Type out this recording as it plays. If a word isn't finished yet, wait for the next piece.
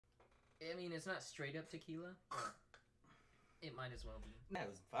I mean, it's not straight up tequila, but it might as well be. That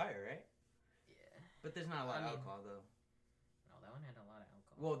was fire, right? Yeah. But there's not a lot of alcohol, though. No, that one had a lot of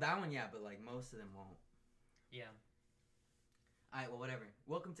alcohol. Well, that one, yeah, but, like, most of them won't. Yeah. Alright, well, whatever.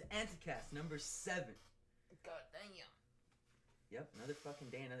 Welcome to Anticast number 7. God damn. Yep, another fucking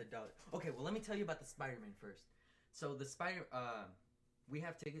day, another dollar. Okay, well, let me tell you about the Spider-Man first. So, we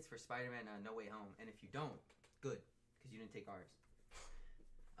have tickets for Spider-Man No Way Home, and if you don't, good, because you didn't take ours.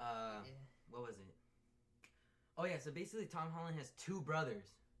 Yeah. What was it? Oh, yeah, so basically Tom Holland has 2 brothers.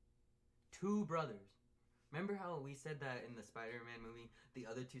 2 brothers. Remember how we said that in the Spider-Man movie, the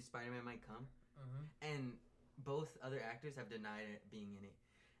other 2 Spider-Man might come? Mm-hmm. And both other actors have denied it being in it.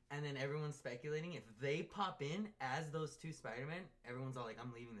 And then everyone's speculating if they pop in as those 2 Spider-Man, everyone's all like,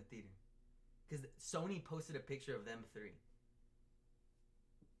 I'm leaving the theater. Because Sony posted a picture of them 3.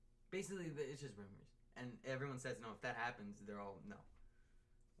 Basically, it's just rumors. And everyone says, no, if that happens, they're all, no.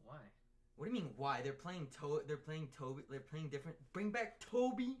 Why? What do you mean, why? They're playing Toby, they're playing different, bring back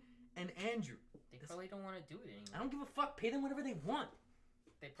Toby and Andrew. They probably don't want to do it anymore. I don't give a fuck, pay them whatever they want.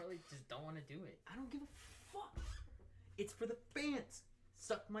 They probably just don't want to do it. I don't give a fuck. It's for the fans.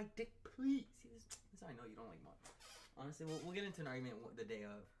 Suck my dick, please. See, this is how I know you don't like Marvel. Honestly, we'll get into an argument the day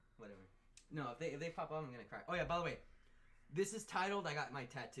of. Whatever. No, if they pop up, I'm gonna cry. Oh yeah, by the way, this is titled, I got my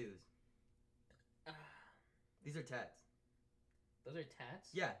tattoos. These are tats. Those are tats?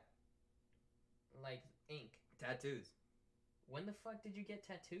 Yeah. Like ink. Tattoos. When the fuck did you get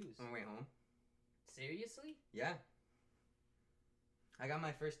tattoos? On my way home. Seriously? Yeah. I got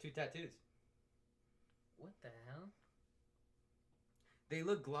my first 2 tattoos. What the hell? They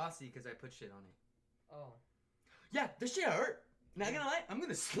look glossy because I put shit on it. Oh. Yeah, this shit hurt. Not gonna lie, I'm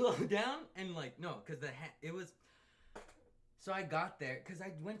gonna slow down and no, because it was. So I got there because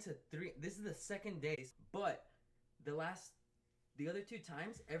I went to 3. This is the second day, but the other 2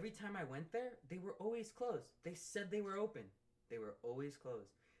 times, every time I went there, they were always closed. They said they were open. They were always closed.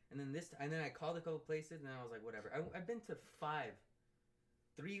 And then I called a couple places, and then I was like, whatever. I've been to 5,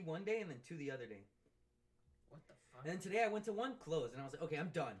 3 one day, and then 2 the other day. What the fuck? And then today I went to 1 closed, and I was like, okay, I'm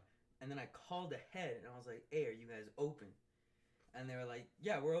done. And then I called ahead, and I was like, hey, are you guys open? And they were like,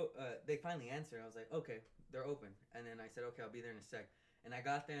 yeah, they finally answered. I was like, okay, they're open. And then I said, okay, I'll be there in a sec. And I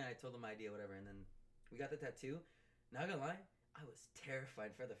got there, and I told them my idea, whatever. And then we got the tattoo. Not gonna lie, I was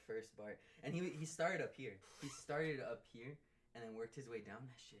terrified for the first part. And he started up here. He started up here, and then worked his way down.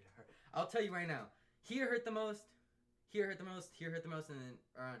 That shit hurt. I'll tell you right now. Here hurt the most. Here hurt the most. Here hurt the most, and then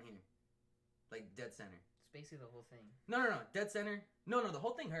around here. Like, dead center. It's basically the whole thing. No. Dead center. No, the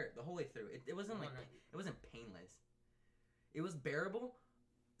whole thing hurt the whole way through. It wasn't No. It wasn't painless. It was bearable.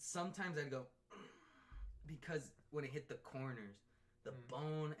 Sometimes I'd go because when it hit the corners, the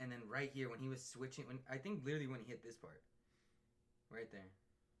bone, and then right here when he was switching. I think literally when he hit this part, right there.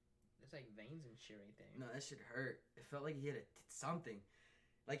 There's like veins and shit right there. No, that shit hurt. It felt like he hit something.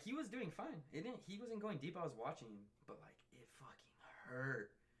 Like he was doing fine. He wasn't going deep. I was watching him, but like it fucking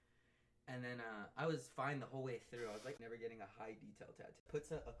hurt. And then I was fine the whole way through. I was like never getting a high detail tattoo. Puts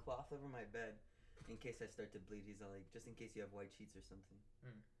a cloth over my bed in case I start to bleed. He's like, just in case you have white sheets or something.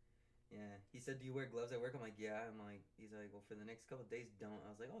 Yeah. He said, do you wear gloves at work? I'm like, yeah. He's like, well, for the next couple of days, don't.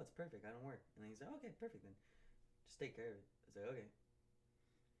 I was like, oh, it's perfect. I don't work. And then he's like, okay, perfect then. Just take care of it. I was like, okay.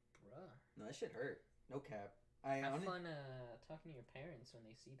 Bruh. No, that shit hurt. No cap. Have fun talking to your parents when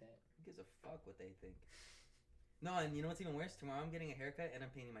they see that. Who gives a fuck what they think? No, and you know what's even worse? Tomorrow I'm getting a haircut and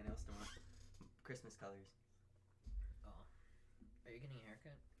I'm painting my nails tomorrow. Christmas colors. Oh. Are you getting a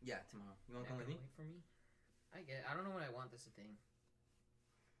haircut? Yeah, tomorrow. You want to come with me? Wait for me? I don't know what I want this thing.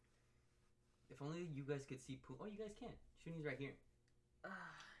 If only you guys could see Pooh. Oh, you guys can't. Shuni's right here.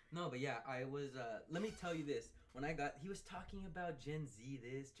 No, but yeah, I was, let me tell you this. When he was talking about Gen Z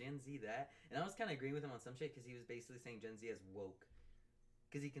this, Gen Z that, and I was kind of agreeing with him on some shit because he was basically saying Gen Z as woke.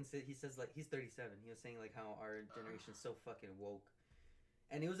 Because he says, like, he's 37. He was saying, like, how our generation's so fucking woke.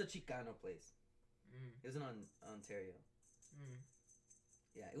 And it was a Chicano place. It was in Ontario.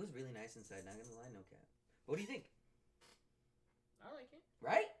 Yeah, it was really nice inside, not gonna lie, no cap. What do you think? I like it.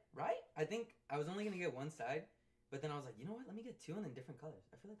 Right? I think I was only gonna get one side, but then I was like, you know what? Let me get 2 and then different colors.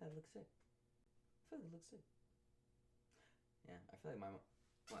 I feel like that looks sick. Yeah, I feel like my mom...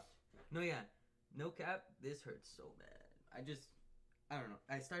 What? No, yeah. No cap, this hurts so bad. I don't know.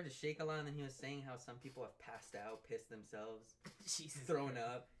 I started to shake a lot, and then he was saying how some people have passed out, pissed themselves, Jesus, thrown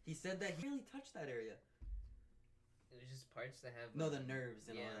up. He said that he really touched that area. It was just parts that have... No, the nerves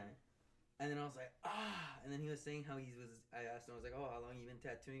and all that. And then I was like, And then he was saying how I asked him, I was like, oh, how long you been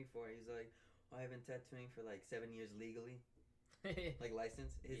tattooing for? He's like, oh, I've been tattooing for like 7 years legally. Like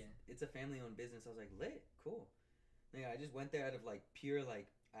licensed. It's a family-owned business. I was like, lit, cool. Yeah, I just went there out of like pure like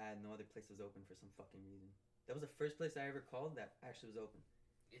No other place was open for some fucking reason. That was the first place I ever called that actually was open.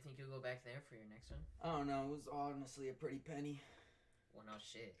 You think you'll go back there for your next one? I don't know. It was honestly a pretty penny. Well, no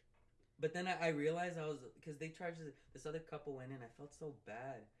shit. But then I realized I was, because they charged, this other couple went in. I felt so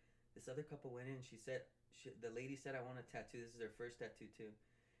bad. This other couple went in and she said, the lady said, I want a tattoo. This is her first tattoo too.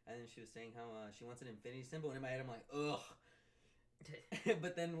 And then she was saying how she wants an infinity symbol. And in my head, I'm like, ugh.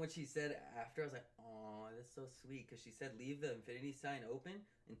 But then what she said after, I was like, oh, that's so sweet. Because she said, leave the infinity sign open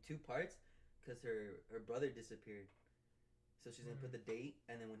in 2 parts because her brother disappeared. So she's going to put the date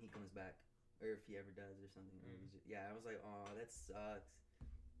and then when he comes back. Or if he ever does or something. Yeah, I was like, oh, that sucks.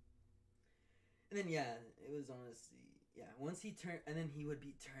 And then, yeah, it was honestly, yeah. Once he turned, and then he would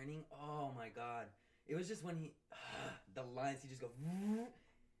be turning. Oh, my God. It was just when he, the lines, he just go,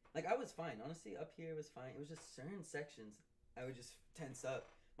 like, I was fine. Honestly, up here, it was fine. It was just certain sections, I would just tense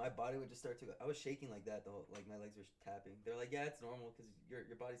up. My body would just start to go. I was shaking like that, the whole, like, my legs were tapping. They're like, yeah, it's normal because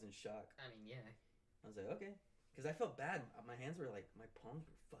your body's in shock. I mean, yeah. I was like, okay. Because I felt bad. My hands were like, my palms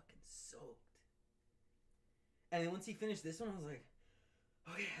were fucking soaked. And then once he finished this one, I was like,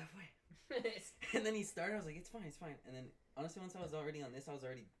 okay, halfway. And then he started, I was like, it's fine. And then, honestly, once I was already on this, I was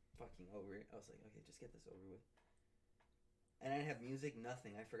already fucking over it. I was like, okay, just get this over with. And I didn't have music,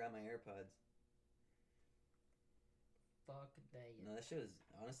 nothing. I forgot my AirPods. Fuck that. No, that shit was,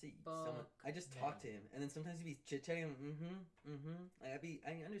 honestly, someone, I just talked to him. And then sometimes he'd be chit-chatting, Like,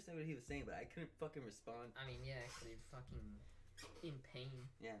 I understood what he was saying, but I couldn't fucking respond. I mean, yeah, because you're fucking in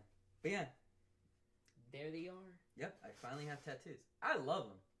pain. Yeah. But yeah. There they are. Yep, I finally have tattoos. I love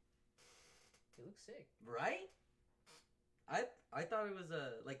them. They look sick. Right? I thought it was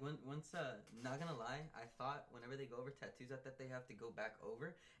like once not gonna lie, I thought whenever they go over tattoos, I thought they have to go back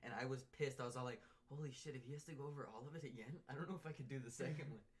over, and I was pissed. I was all like, holy shit, if he has to go over all of it again, I don't know if I could do the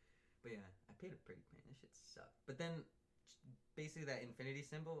second one. But yeah, I paid a pretty penny. That shit sucked. But then basically that infinity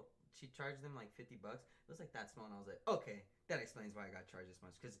symbol, she charged them like $50. It was like that small, and I was like, okay, that explains why I got charged this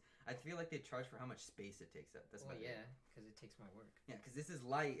much. Because I feel like they charge for how much space it takes up. That's yeah, because it takes more work. Yeah, because this is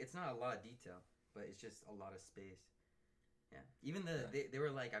light. It's not a lot of detail, but it's just a lot of space. Yeah. Even they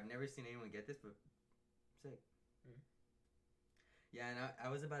were like, I've never seen anyone get this, but sick. Yeah, and I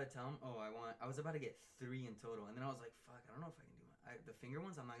was about to tell him, I was about to get 3 in total, and then I was like, fuck, I don't know if I can do the finger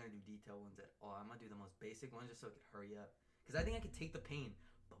ones. I'm not gonna do detail ones at all. I'm gonna do the most basic ones just so it could hurry up. Because I think I could take the pain,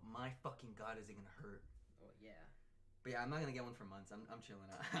 but my fucking god, is it gonna hurt? Oh yeah. But yeah, I'm not gonna get one for months. I'm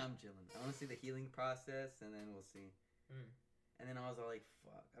chilling. I'm chilling. I want to see the healing process, and then we'll see. And then I was all like,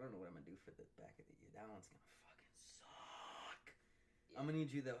 fuck, I don't know what I'm gonna do for the back of the year. That one's gonna fucking suck. Yeah. I'm gonna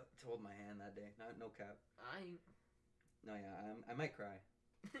need you to hold my hand that day. No cap. No, yeah, I might cry.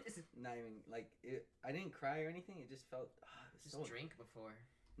 Not even like it. I didn't cry or anything. It just felt. Just drink before.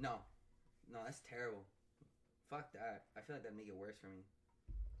 No, that's terrible. Fuck that. I feel like that'd make it worse for me.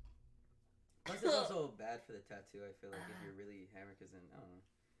 Plus, it's also bad for the tattoo. I feel like if you're really hammered, because then I don't know.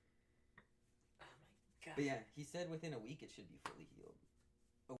 Oh my god. But yeah, he said within a week it should be fully healed.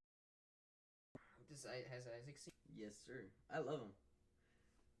 Has Isaac seen? Yes, sir. I love them.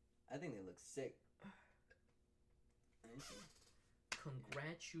 I think they look sick.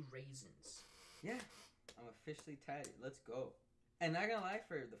 Congratulations. Yeah, I'm officially tatted. Let's go. And not gonna lie,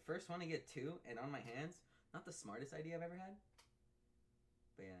 for the first one to get 2 and on my hands, not the smartest idea I've ever had.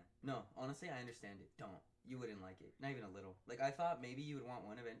 But yeah, no, honestly, I understand it. Don't. You wouldn't like it. Not even a little. Like, I thought maybe you would want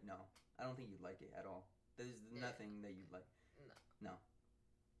one event. No, I don't think you'd like it at all. There's nothing that you'd like. No.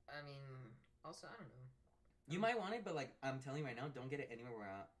 I mean, also, I don't know. You might want it, but like I'm telling you right now, don't get it anywhere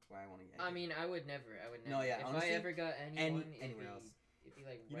where I want to get it. I mean, I would never. No, yeah. If honestly, I ever got anywhere else, it'd be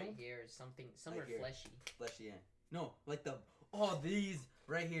like right here or something, somewhere like fleshy. Fleshy, yeah. No, like these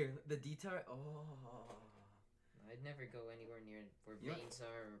right here, the detail. Oh. I'd never go anywhere near where veins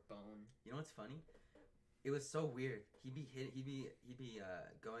are or bone. You know what's funny? It was so weird. He'd be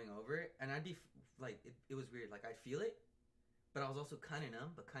going over it, and I'd be like, it was weird. Like I feel it, but I was also kind of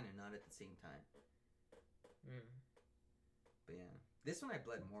numb, but kind of not at the same time. But yeah, this one I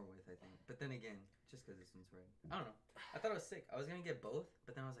bled more with, I think. But then again, just because this one's red, I don't know. I thought it was sick. I was gonna get both,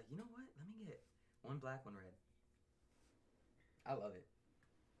 but then I was like, you know what? Let me get one black, one red. I love it.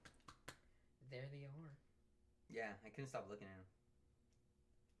 There they are. Yeah, I couldn't stop looking at them.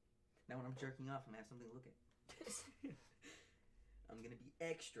 Now when I'm jerking off, I'm gonna have something to look at. I'm gonna be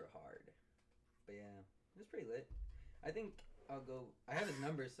extra hard. But yeah, it was pretty lit. I think I'll go. I have his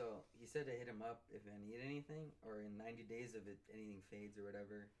number, so he said to hit him up if I need anything, or in 90 days if anything fades or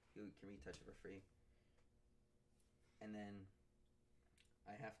whatever, he can retouch it for free. And then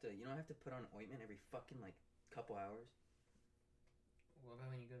I have to put on ointment every fucking like couple hours. What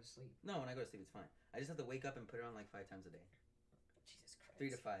about when you go to sleep? No, when I go to sleep, it's fine. I just have to wake up and put it on like 5 times a day. Jesus Christ. 3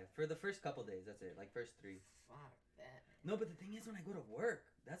 to 5 for the first couple days. That's it. Like first 3. Fuck that. Man. No, but the thing is, when I go to work,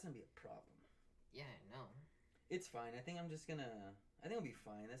 that's gonna be a problem. Yeah, I know. It's fine. I think I'm just gonna. I think I'll be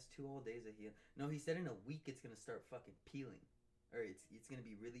fine. That's 2 whole days of heal. No, he said in a week it's gonna start fucking peeling, or it's gonna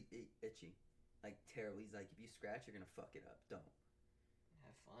be really itchy, like terrible. He's like, if you scratch, you're gonna fuck it up. Don't.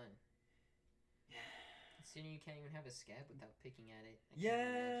 Have fun. Considering you can't even have a scab without picking at it.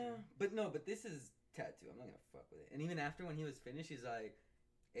 But this is tattoo. I'm not gonna fuck with it. And even after when he was finished, he's like,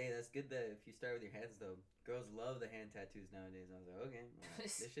 "Hey, that's good that if you start with your hands though, girls love the hand tattoos nowadays." I was like, "Okay, well,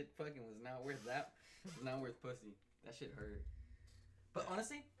 this shit fucking was not worth that. It's not worth pussy. That shit hurt." But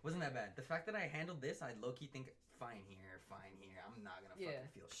honestly, wasn't that bad. The fact that I handled this, I low key think, fine here. I'm not gonna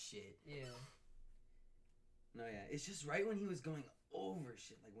fucking feel shit. Yeah. No, yeah, it's just right when he was going over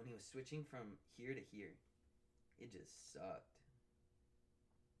shit, like when he was switching from here to here. It just sucked.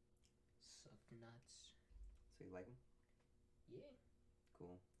 Sucked nuts. So you like him? Yeah.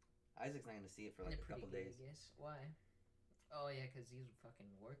 Cool. Isaac's not gonna see it for like a couple days. I guess. Why? Oh yeah, cause he's fucking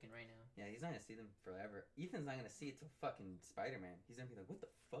working right now. Yeah, he's not gonna see them forever. Ethan's not gonna see it till fucking Spider-Man. He's gonna be like, what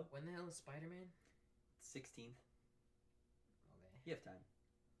the fuck? When the hell is Spider-Man? 16th. Okay. You have time.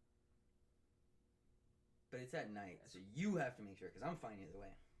 But it's at night, so you have to make sure, cause I'm fine either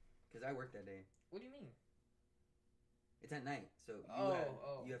way. Cause I work that day. What do you mean? It's at night, so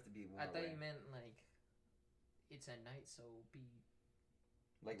you have to be. I thought you meant like it's at night, so be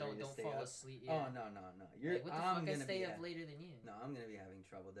like don't fall up. Asleep. Yeah. Oh no! You're. Like, what the I'm fuck? I gonna stay be up later than you. No, I'm gonna be having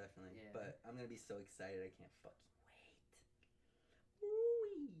trouble definitely. Yeah. But I'm gonna be so excited I can't fucking wait.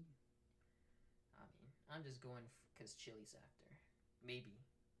 Ooh-wee. I mean, I'm just going because Chili's after. Maybe.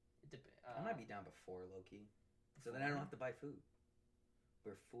 I might be down before Loki, so then I don't have to buy food.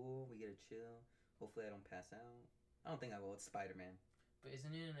 We're full. We get to chill. Hopefully I don't pass out. I don't think I will. It's Spider-Man. But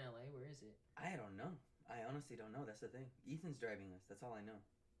isn't it in LA? Where is it? I don't know. I honestly don't know. That's the thing. Ethan's driving us. That's all I know.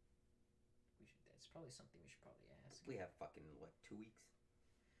 That's probably something we should probably ask. We have fucking, 2 weeks?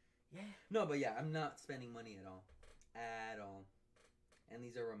 Yeah. No, but yeah, I'm not spending money at all. At all. And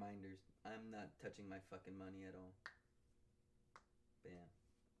these are reminders. I'm not touching my fucking money at all. But yeah.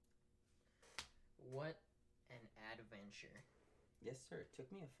 What an adventure. Yes, sir. It took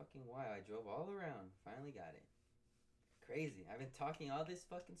me a fucking while. I drove all around. Finally got it. Crazy. I've been talking all this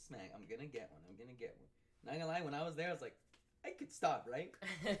fucking smack. I'm gonna get one. Not gonna lie, when I was there, I was like, I could stop, right?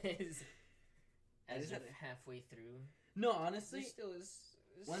 As if halfway through. No, honestly. Still is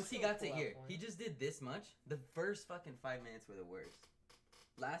once he got to here, he just did this much. The first fucking 5 minutes were the worst.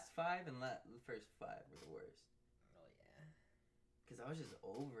 Last 5 and the first 5 were the worst. Oh, yeah. Because I was just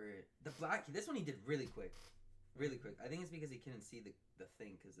over it. This one he did really quick. Really quick. I think it's because he couldn't see the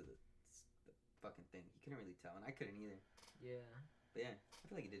thing because of the fucking thing. He couldn't really tell, and I couldn't either. Yeah. But yeah, I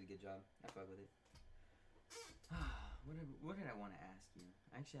feel like he did a good job. I fuck with it. What did I want to ask you?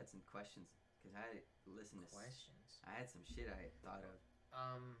 I actually had some questions because I had listened to questions. I had some shit I had thought of.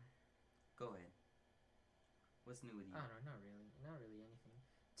 Go ahead. What's new with you? I don't know. Not really anything.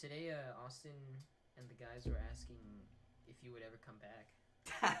 Today, Austin and the guys were asking if you would ever come back.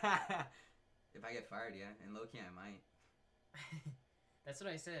 If I get fired, yeah, and low-key I might. That's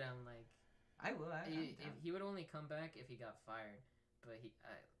what I said. I'm like, I will. He would only come back if he got fired. But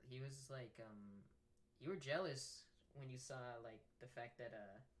he was like, you were jealous when you saw like the fact that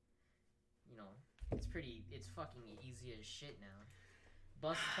it's fucking easy as shit now.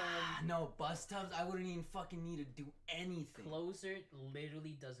 Bus tubs. No, bus tubs. I wouldn't even fucking need to do anything. Closer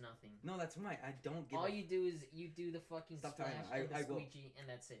literally does nothing. No, that's right. I don't get. All you do is you do the fucking splash and the squeegee, and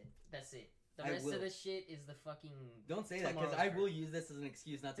that's it. The rest of the shit is the fucking. Don't say that, because I will use this as an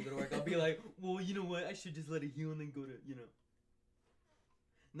excuse not to go to work. I'll be like, well, you know what? I should just let it heal and then go to,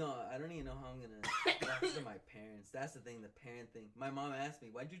 No, I don't even know how I'm gonna. That's to my parents. That's the thing, the parent thing. My mom asked me,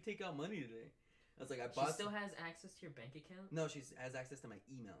 "Why'd you take out money today?" I was like, "I bought." She still has access to your bank account? No, she has access to my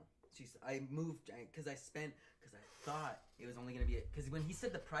email. I moved because I thought it was only gonna be because when he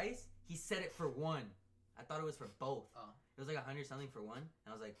said the price, he said it for one. I thought it was for both. Oh. It was like $100 something for one, and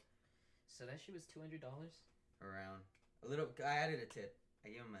I was like. So that shit was $200? Around a little. I added a tip.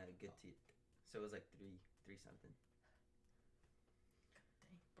 I gave him a good tip, so it was like three something.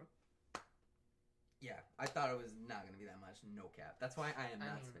 Dang, bro. Yeah, I thought it was not gonna be that much. No cap. That's why I am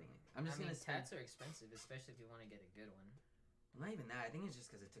not spending it. I'm just gonna. Tats are expensive, especially if you want to get a good one. Well, not even that. I think it's just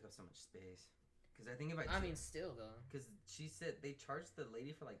because it took up so much space. Because I think if still though. Because she said they charged the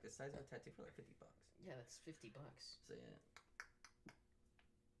lady for like this size of a tattoo for like $50. Yeah, that's $50. So yeah.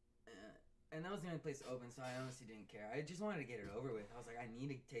 And that was the only place open, so I honestly didn't care. I just wanted to get it over with. I was like, I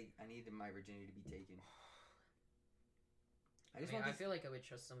needed my virginity to be taken. I feel like I would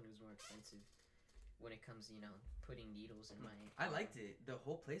trust someone who's more expensive. when it comes, putting needles in my. I liked it. The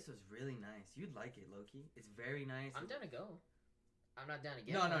whole place was really nice. You'd like it, Loki. It's very nice. I'm down to go. I'm not down to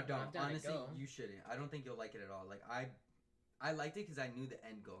get. No, one, don't. I'm down Honestly, to go. you shouldn't. I don't think you'll like it at all. Like I liked it because I knew the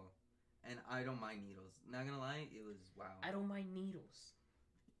end goal, and I don't mind needles. Not gonna lie, it was wow. I don't mind needles.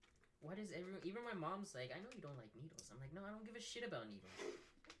 Why does everyone? Even my mom's like, I know you don't like needles. I'm like, no, I don't give a shit about needles.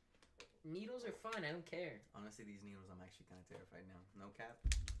 Needles are fun. I don't care. Honestly, these needles, I'm actually kind of terrified now. No cap.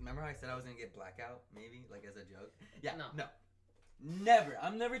 Remember how I said I was gonna get blackout? Maybe like as a joke. Yeah. No. Never.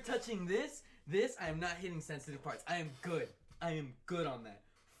 I'm never touching this. I am not hitting sensitive parts. I am good. I am good on that.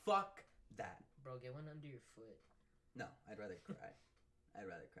 Fuck that. Bro, get one under your foot. No, I'd rather cry. I'd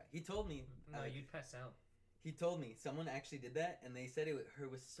rather cry. He told me. No, you'd pass out. He told me someone actually did that, and they said it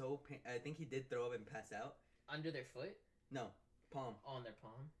was so pain. I think he did throw up and pass out. Under their foot? No, palm. On their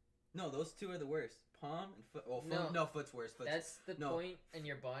palm? No, those two are the worst. Palm and foot. Well, foot's worse. That's the point in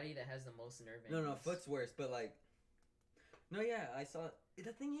your body that has the most nerve endings. No, foot's worse. But like, no, yeah, I saw.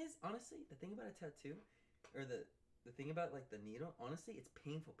 The thing is, honestly, the thing about a tattoo, or the thing about like the needle, honestly, it's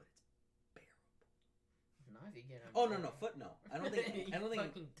painful, but it's bearable. Not if you get. Oh no, foot no. I don't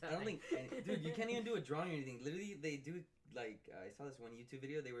think. Dude, you can't even do a drawing or anything. Literally, they do like I saw this one YouTube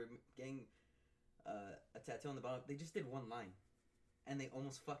video. They were getting a tattoo on the bottom. They just did one line. And they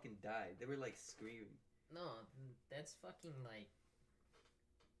almost fucking died. They were like screaming. No, that's fucking like.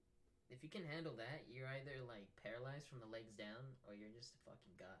 If you can handle that, you're either like paralyzed from the legs down, or you're just a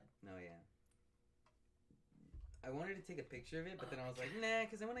fucking god. No, yeah. I wanted to take a picture of it, but then I was like, nah,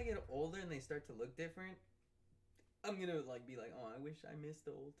 because then when I get older and they start to look different, I'm gonna like be like, oh, I wish I missed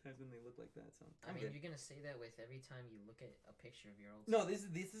the old times when they looked like that. So I mean, you're gonna say that with every time you look at a picture of your old. No, this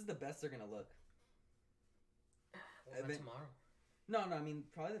is the best they're gonna look. What about tomorrow? No, I mean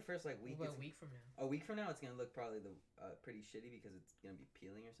probably the first like week. What about a week from now? A week from now, it's gonna look probably pretty shitty because it's gonna be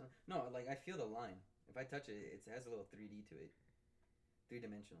peeling or something. No, like I feel the line. If I touch it, it has a little 3D to it,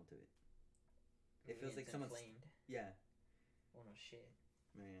 3-dimensional to it. It feels like someone's inflamed. Yeah. Oh no shit.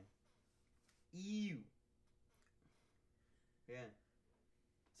 Man. Ew. Yeah.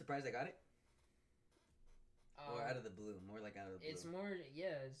 Surprised I got it. Or out of the blue, more like out of the blue. It's more,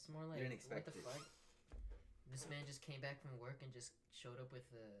 it's more like. You didn't expect what the fuck? This man just came back from work and just showed up with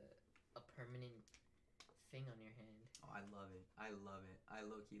a permanent thing on your hand. Oh, I love it. I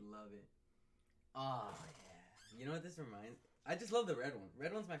low-key love it. Oh, yeah. You know what this reminds? I just love the red one.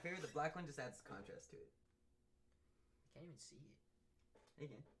 Red one's my favorite. The black one just adds contrast to it. I can't even see it. You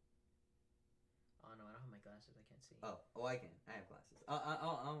can. Oh no, I don't have my glasses. I can't see. Oh, I can. I have glasses.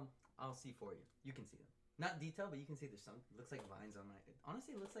 I'll see for you. You can see them. Not detail, but you can see there's some. Looks like vines on my.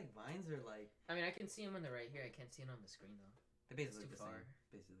 Honestly, it looks like vines are like. I mean, I can see them on the right here. I can't see them on the screen though. They basically look the same.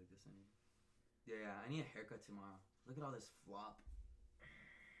 Basically look the same. Yeah. I need a haircut tomorrow. Look at all this flop.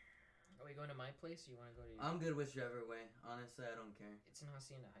 Are we going to my place? Or you want to go to? I'm good whichever way. Honestly, I don't care. It's in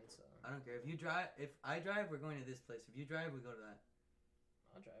Hacienda Heights though. I don't care if you drive. If I drive, we're going to this place. If you drive, we go to that.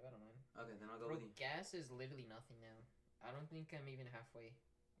 I'll drive. I don't mind. Okay, then I'll go with you. Gas is literally nothing now. I don't think I'm even halfway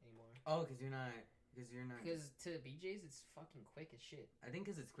anymore. Oh, because you're not. Because to BJ's, it's fucking quick as shit. I think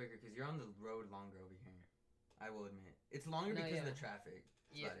because it's quicker, because you're on the road longer over here. I will admit. It's longer because of the traffic.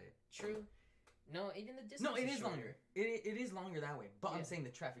 That's about it. True. No, even the distance. No, it is longer. It is longer that way. But I'm saying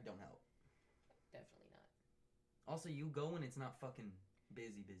the traffic don't help. Definitely not. Also, you go when it's not fucking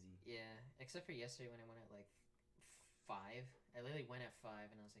busy. Yeah, except for yesterday when I went at like 5. I literally went at 5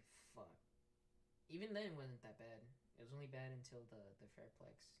 and I was like, fuck. Even then, it wasn't that bad. It was only bad until the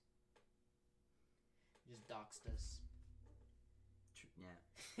Fairplex. Just doxed us. Yeah.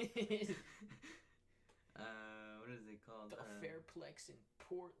 What is it called? The Fairplex in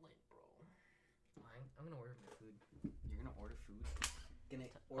Portland, bro. I'm gonna order my food. You're gonna order food?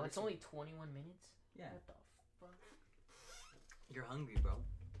 It's only 21 minutes? Yeah. What the fuck? You're hungry, bro.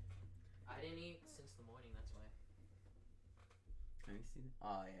 I didn't eat since the morning, that's why. Let me see that.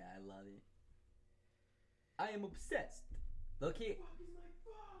 Oh, yeah, I love it. I am obsessed. Look here.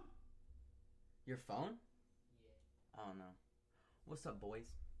 Your phone? Yeah. Oh no. What's up,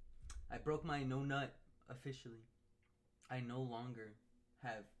 boys? I broke my no nut officially. I no longer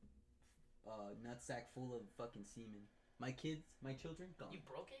have a nutsack full of fucking semen. My children, gone. You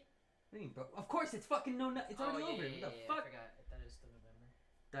broke it? What do you mean, bro? Of course, it's fucking no nut. It's already over. Yeah, What the fuck? I forgot. I thought it was still November.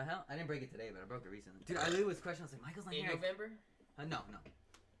 The hell? I didn't break it today, but I broke it recently. Dude, I literally was questioning. I was like, Michael's not in here. November? No.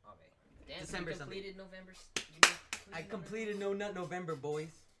 Okay. Damn, December you completed November. I completed no nut November,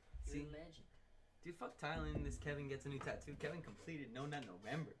 boys. You're See? a legend. Dude, fuck Thailand. This Kevin gets a new tattoo. Kevin completed no nut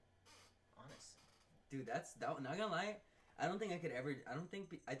November. Honest. Dude, that's that. Not gonna lie, I don't think I could ever. I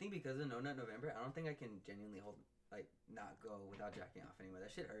think because of no nut November, I don't think I can genuinely hold like not go without jacking off anymore.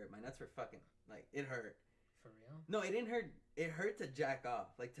 That shit hurt. My nuts were fucking like it hurt. For real? No, it didn't hurt. It hurt to jack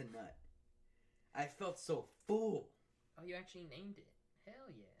off, like to nut. I felt so full. Oh, you actually named it.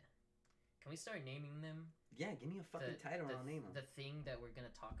 Hell yeah. Can we start naming them? Yeah, give me a fucking title and I'll name them. The thing that we're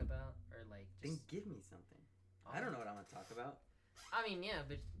gonna talk about, or like just... Then give me something. I don't know what I'm gonna talk about. I mean, yeah,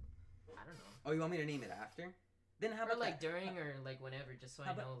 but I don't know. Oh, you want me to name it after? Then how about or like during or like whenever, just so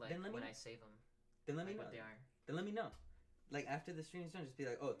I know like when I save them. Then let me know what they are. Then let me know. Like after the stream's done, just be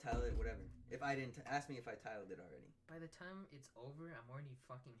like, oh, title it, whatever. If I didn't ask me if I titled it already. By the time it's over, I'm already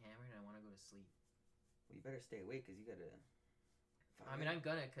fucking hammered and I want to go to sleep. Well, you better stay awake because you gotta. I mean, I'm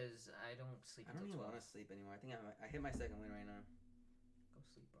gonna because I don't sleep. I don't even want to sleep anymore. I think I hit my second win right now. Go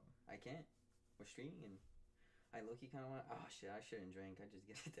sleep, bro. I can't. We're streaming and I low-key kind of want. Oh shit! I shouldn't drink. I just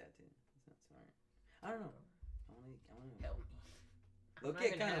get a tattoo. It's not smart. I don't know. I want to. Help me.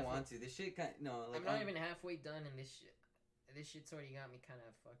 Low-key, I kind of want to. This shit kind. No, like I'm not even halfway done, and this shit's already got me kind of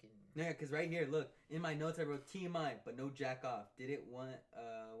fucking. Yeah, cause right here, look in my notes I wrote TMI, but no jack off. Did it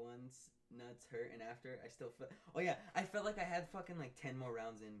once nuts hurt and after I still felt. Oh yeah, I felt like I had fucking like 10 more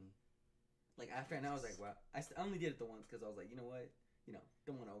rounds in me. Like after, and I was like, wow. I only did it the once because I was like, you know what,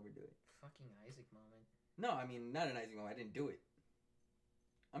 don't want to overdo it. Fucking Isaac moment. No, I mean not an Isaac moment. I didn't do it.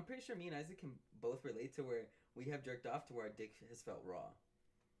 I'm pretty sure me and Isaac can both relate to where we have jerked off to where our dick has felt raw.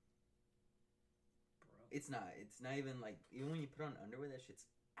 It's not even like, even when you put on underwear, that shit's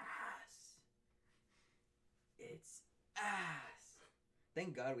ass. It's ass.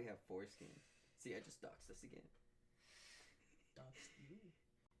 Thank God we have foreskin. See, I just doxed us again. Doxed you?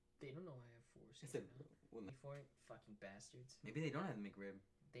 They don't know I have foreskin. I said, for it, fucking bastards. Maybe they don't have McRib.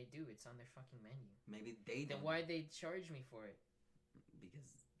 They do. It's on their fucking menu. Maybe they don't. Then why'd they charge me for it?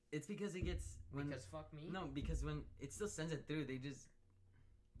 Because it gets... Because fuck me? No, because when it still sends it through, they just...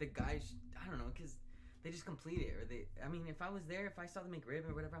 The guys... I don't know, because... They just complete it, or they... I mean, if I was there, if I saw the McRib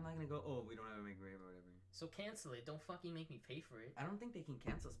or whatever, I'm not gonna go, oh, we don't have a McRib or whatever. So cancel it. Don't fucking make me pay for it. I don't think they can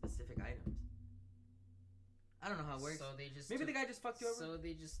cancel specific items. I don't know how it works. So they just... Maybe the guy just fucked you over? So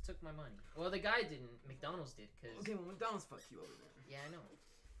they just took my money. Well, the guy didn't. McDonald's did, because... Okay, well, McDonald's fucked you over then. Yeah, I know.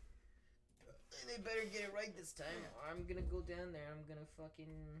 And they better get it right this time. I'm gonna go down there. I'm gonna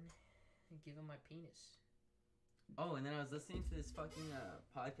fucking... give him my penis. Oh, and then I was listening to this fucking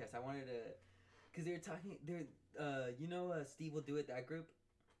podcast. I wanted to... Because they were talking, Steve Will Do It, that group?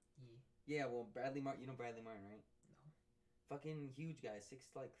 Yeah. Yeah, well, Bradley Martin, you know Bradley Martin, right? No. Fucking huge guy,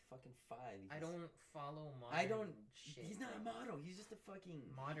 6'5". I don't follow modern shit. He's not a model, he's just a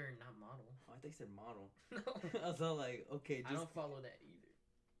fucking... Modern, not model. Oh, I thought you said model. No. I was all like, okay, just... I don't follow that either.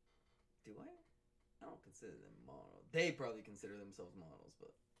 Do I? I don't consider them models. They probably consider themselves models,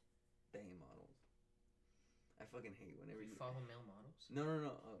 but they ain't models. I fucking hate whenever you... follow male models?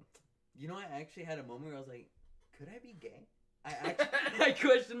 No. You know, I actually had a moment where I was like, could I be gay? I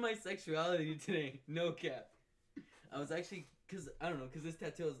questioned my sexuality today. No cap. I was actually, because, I don't know, because this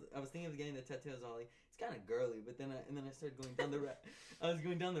tattoo, I was thinking of getting the tattoo. I was all like, it's kind of girly, but then I started going down I was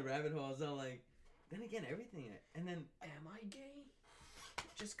going down the rabbit hole. I was all like, then again, everything. And then. Am I gay?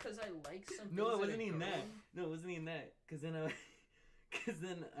 Just because I like something? No, it wasn't even that. No, it wasn't even that. Because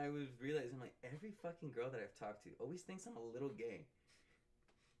then I was realizing, I'm like, every fucking girl that I've talked to always thinks I'm a little gay.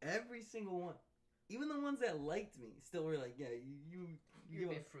 Every single one. Even the ones that liked me still were like, yeah, you're a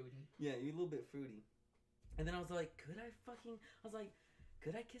bit fruity. Yeah, you're a little bit fruity. And then I was like, could I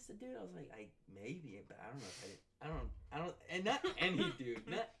kiss a dude? I was like, maybe, but I don't know if I did. I don't, and not any dude,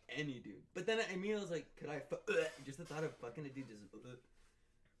 not any dude. But then I was like, could I just the thought of fucking a dude just,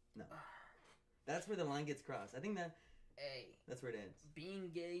 no. That's where the line gets crossed. I think that's where it ends.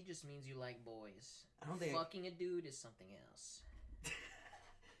 Being gay just means you like boys. I don't think fucking a dude is something else.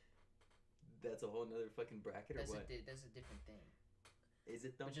 That's a whole nother fucking bracket, or what? That's a different thing. Is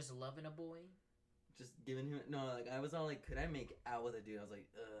it though? But just loving a boy? Just giving him... No, like, I was all like, could I make out with a dude? I was like,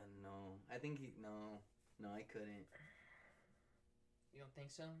 no. I think no, I couldn't. You don't think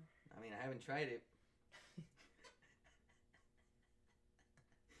so? I mean, I haven't tried it.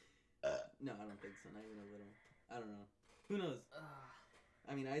 No, I don't think so. Not even a little. I don't know. Who knows?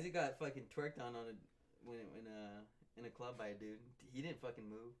 I mean, Isaac got fucking twerked on in a club by a dude. He didn't fucking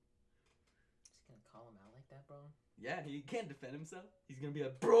move. Gonna call him out like that, bro? Yeah, he can't defend himself. He's gonna be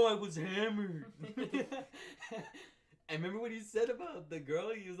like, bro, I was hammered. I remember what he said about the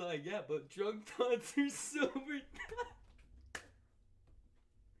girl. He was like, yeah, but drunk thoughts are sober thoughts.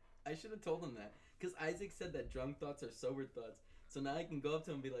 I should have told him that. Because Isaac said that drunk thoughts are sober thoughts. So now I can go up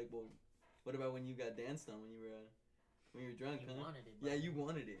to him and be like, well, what about when you got danced on when you were drunk, you huh? Wanted it, bro. Yeah, you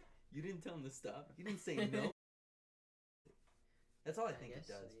wanted it. You didn't tell him to stop. You didn't say no. That's all I think it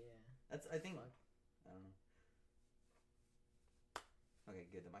does. So, yeah. I think... Fuck. I don't know. Okay,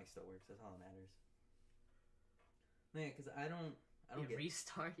 good. The mic still works. That's all that matters. Man, because I don't It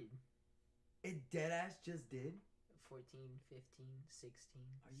restarted. It dead ass just did. 14, 15, 16.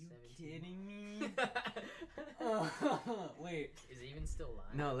 Are you 17. kidding me? Wait. Is it even still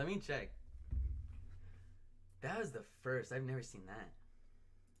live? No, let me check. That was the first. I've never seen that.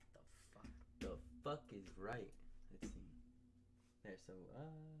 The fuck? The fuck is right? Let's see. There, so,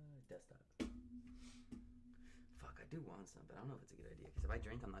 desktop. Fuck, I do want some, but I don't know if it's a good idea. Because if I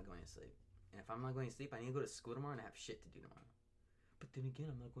drink, I'm not going to sleep. And if I'm not going to sleep, I need to go to school tomorrow and I have shit to do tomorrow. But then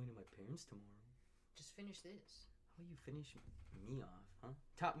again, I'm not going to my parents tomorrow. Just finish this. How will you finish me off, huh?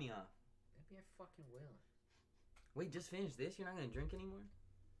 Top me off. Maybe I fucking will. Wait, just finish this? You're not going to drink anymore?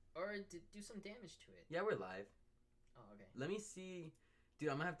 Or do some damage to it. Yeah, we're live. Oh, okay. Let me see. Dude,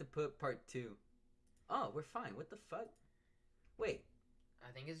 I'm going to have to put part 2. Oh, we're fine. What the fuck? Wait.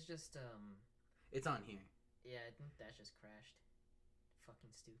 I think it's just, It's on here. Yeah, I think that just crashed.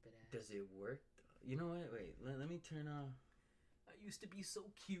 Fucking stupid ass. Does it work? You know what? Wait, let me turn off. I used to be so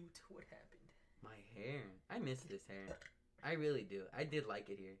cute. What happened? My hair. I miss this hair. I really do. I did like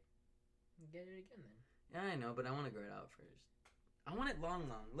it here. Get it again then. Yeah, I know, but I want to grow it out first. I want it long.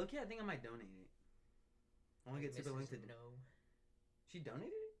 Look, I think I might donate it. I want to get Super Link to... No. She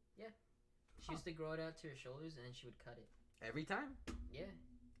donated it? Yeah. She used to grow it out to her shoulders and then she would cut it. Every time? Yeah.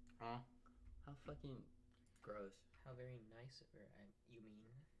 Oh. How fucking gross. How very nice of her, you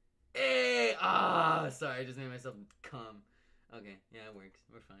mean. Hey! Ah! Sorry, I just made myself come. Okay, yeah, it works.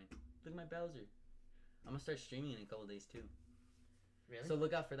 We're fine. Look at my Bowser. I'm gonna start streaming in a couple days too. Really? So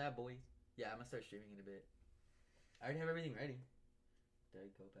look out for that, boys. Yeah, I'm gonna start streaming in a bit. I already have everything ready. Did I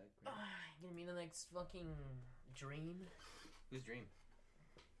go back? Gonna be the next fucking Dream? Whose dream?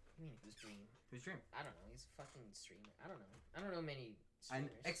 What do you mean whose Dream? Whose dream? I don't know. He's a fucking streamer. I don't know. I don't know many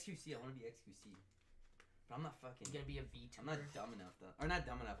streamers. XQC. I want to be XQC. But I'm not fucking... You're gonna be a VTuber? I'm not dumb enough, though. Or not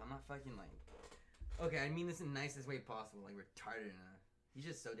dumb enough. I'm not fucking, like... Okay, I mean this in the nicest way possible. Like, retarded enough. He's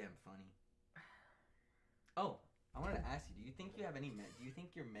just so damn funny. Oh, I wanted to ask you. Do you think you have any... Do you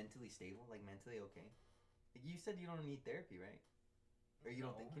think you're mentally stable? Like, mentally okay? Like, you said you don't need therapy, right? Or you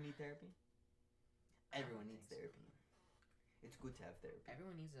don't think you need therapy? Everyone needs therapy. It's good to have therapy.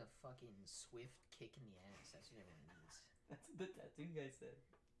 Everyone needs a fucking swift kick in the ass. That's what everyone needs. That's what the tattoo guy said.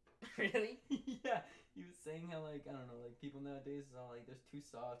 Really? Yeah. He was saying how, like, I don't know, like, people nowadays is all like, there's too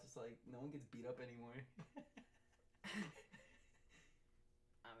soft. It's like, no one gets beat up anymore.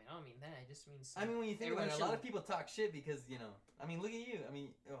 I mean, I don't mean that. I just mean... I mean, when you think about it, a lot of people talk shit because, you know... I mean, look at you. I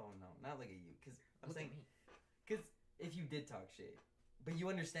mean, oh, no. Not look at you. Because I'm saying... Because if you did talk shit, but you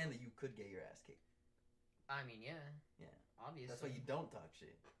understand that you could get your ass kicked. I mean, yeah. Yeah. Obviously. That's why you don't talk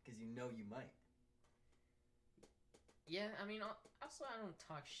shit. Because you know you might. Yeah, I mean, also I don't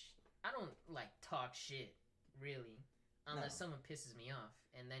talk I don't, like, talk shit, really. Unless someone pisses me off.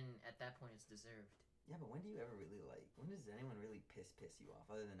 And then, at that point, it's deserved. Yeah, but when do you ever really, like... When does anyone really piss you off,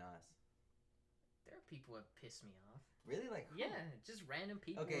 other than us? There are people who have pissed me off. Really? Like, who? Yeah, just random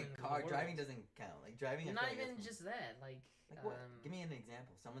people. Okay, driving doesn't count. Like, driving... Not even just that. Like what? Give me an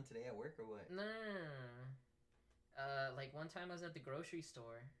example. Someone today at work or what? No. Like, one time I was at the grocery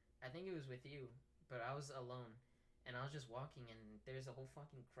store. I think it was with you. But I was alone. And I was just walking, and there's a whole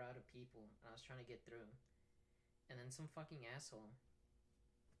fucking crowd of people. And I was trying to get through. And then some fucking asshole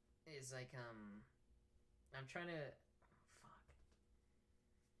is like, I'm trying to... Fuck.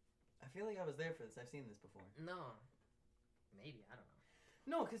 I feel like I was there for this. I've seen this before. No. Maybe. I don't know.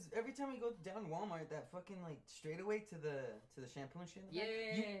 No, because every time we go down Walmart, that fucking, like, straightaway to the shampoo and shit. Yeah.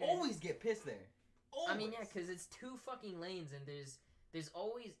 You always get pissed there. Always. I mean, yeah, because it's 2 fucking lanes, and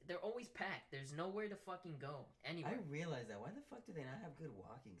they're always packed. There's nowhere to fucking go anywhere. I realize that. Why the fuck do they not have good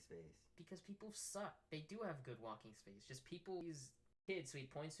walking space? Because people suck. They do have good walking space. Just people, these kids, so he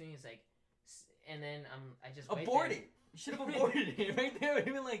points to me, he's like, and then I just abort it. You should have aborted it right there.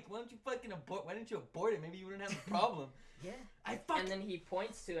 Even like, why don't you fucking abort? Why didn't you abort it? Maybe you wouldn't have a problem. Yeah. And then he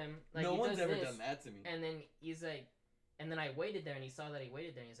points to him. Like, no one's ever done that to me. And then he's like, and then I waited there, and he saw that I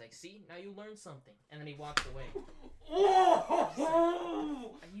waited there, and he's like, see, now you learned something. And then he walks away. Are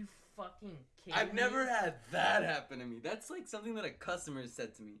you fucking kidding me? I've never had that happen to me. That's like something that a customer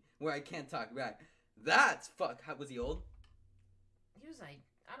said to me, where I can't talk back. That's fuck. Was he old? He was like,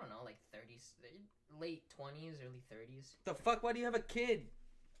 I don't know, like 30s, late 20s, early 30s. The fuck? Why do you have a kid?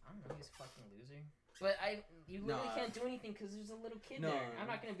 I don't know. He's a fucking loser. But you literally can't do anything because there's a little kid there. I'm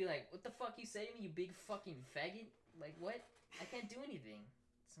not gonna be like, what the fuck you say to me, you big fucking faggot? Like, what? I can't do anything.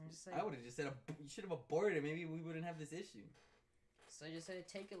 So I'm just like... I would have just said, you should have aborted it. Maybe we wouldn't have this issue. So I just had to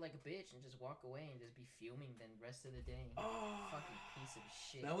take it like a bitch and just walk away and just be fuming the rest of the day. Oh, Fucking piece of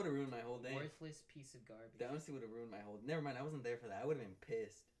shit. that would have ruined my whole day. Worthless piece of garbage. That honestly would have ruined my whole. Never mind, I wasn't there for that. I would have been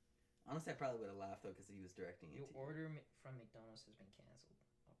pissed. Honestly, I probably would have laughed though because he was directing it. Your to you. order from McDonald's has been canceled.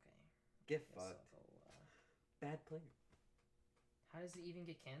 Okay. Get Guess I'll fucked. go, Bad player. How does it even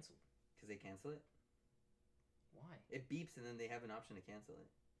get canceled? Because they cancel it. Why? It beeps and then they have an option to cancel it.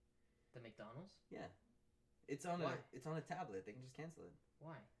 The McDonald's? Yeah. It's on Why? it's on a tablet. They can just cancel it.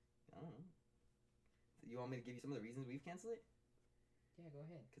 Why? I don't know. You want me to give you some of the reasons we've canceled it? Yeah, go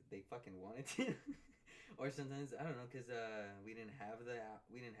ahead. Because they fucking wanted to. Or sometimes I don't know because we didn't have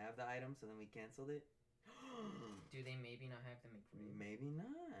the item, so then we canceled it. Do they maybe not have the McRib? Maybe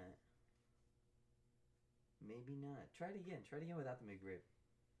not. Maybe not. Try it again. Try it again without the McRib.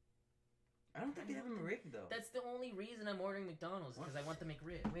 I don't think they have a McRib though. That's the only reason I'm ordering McDonald's because I want the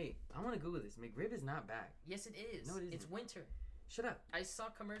McRib. Wait, I want to Google this. McRib is not back. Yes, it is. No, it isn't. It's winter. Shut up. I saw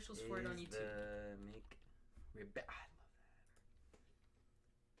commercials for it on YouTube. The McRib back?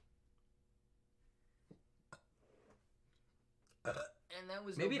 I love that. And that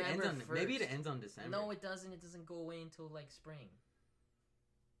was Maybe November it ends on 1st. maybe it ends on December. No, it doesn't. It doesn't go away until like spring.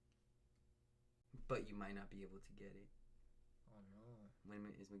 But you might not be able to get it. Oh no. When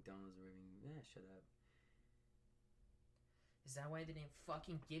is McDonald's arriving? Yeah, shut up. Is that why they didn't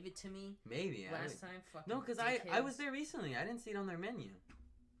fucking give it to me Maybe. last time? Fucking No, because I was there recently. I didn't see it on their menu.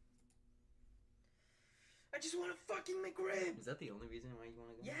 I just want a fucking McRib. Is that the only reason why you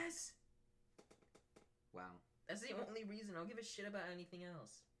want to go? Yes. Wow. That's the only reason. I'll give a shit about anything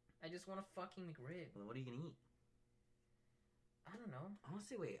else. I just want a fucking McRib. Well, what are you gonna eat? I don't know.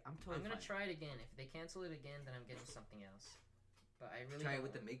 Honestly, wait. I'm I'm gonna try it again. If they cancel it again, then I'm getting something else. But I really try it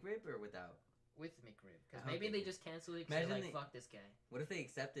with the McRib or without. With McRib, because Okay. maybe they just cancel it because they're like, Imagine fuck this guy. What if they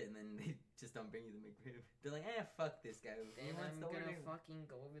accept it and then they just don't bring you the McRib? They're like, fuck this guy. Then I'm gonna fucking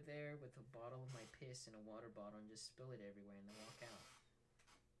go over there with a bottle of my piss in a water bottle and just spill it everywhere and then walk out.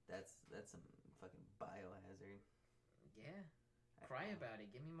 That's some fucking biohazard. Yeah. Cry about it.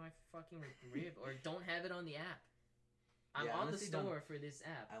 Give me my fucking McRib, or don't have it on the app. I'm on the store for this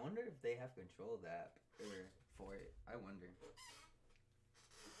app. I wonder if they have control of the app or for it. I wonder.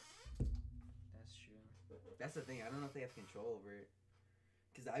 That's true. That's the thing. I don't know if they have control over it.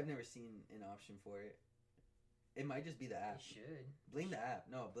 Because I've never seen an option for it. It might just be the app. They should. Blame the app.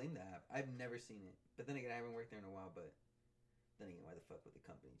 No, blame the app. I've never seen it. But then again, I haven't worked there in a while. But then again, why the fuck would the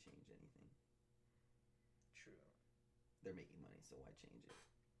company change anything? True. They're making money, so why change it?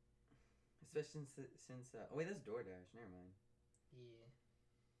 Especially since oh wait, that's DoorDash. Never mind. Yeah.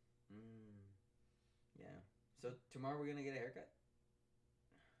 Yeah. So tomorrow we're gonna get a haircut?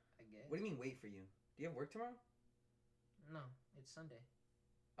 I guess. What do you mean wait for you? Do you have work tomorrow? No, it's Sunday.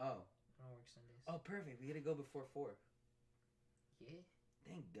 Oh. I don't work Sundays. Oh, perfect. We gotta go before 4. Yeah.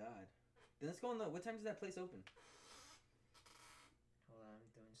 Thank God. Then let's go on the. What time does that place open? Hold on, I'm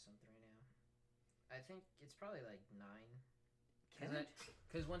doing something right now. I think it's probably like 9.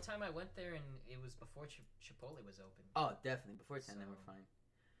 Because one time I went there and it was before Chipotle was open. Oh, definitely before 10. Then we're So- fine.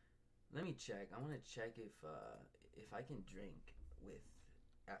 Let me check. I want to check if I can drink with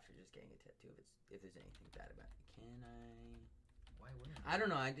after just getting a tattoo. If there's anything bad about it, can I? Why wouldn't I don't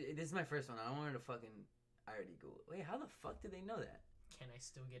know. This is my first one. I don't want her to fucking. I already Googled. Wait, how the fuck did they know that? Can I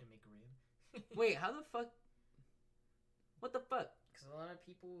still get a McRib? Wait, how the fuck? What the fuck? Because a lot of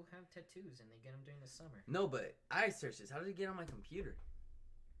people have tattoos and they get them during the summer. No, but I searched this. How did it get on my computer?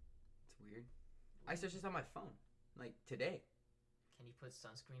 It's weird. I searched this on my phone, like today. Can you put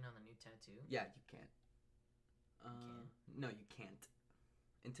sunscreen on the new tattoo? Yeah, you can't. You can? No, you can't.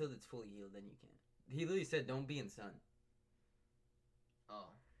 Until it's fully healed, then you can. He literally said, "Don't be in sun." Oh.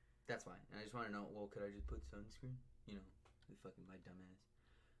 That's fine. And I just want to know. Well, could I just put sunscreen? You know, the fucking my dumbass.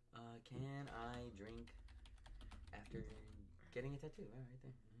 Can I drink after getting a tattoo? All right,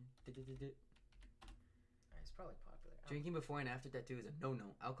 there. It's probably popular. Drinking before and after tattoo is a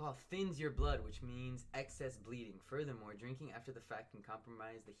no-no. Alcohol thins your blood, which means excess bleeding. Furthermore, drinking after the fact can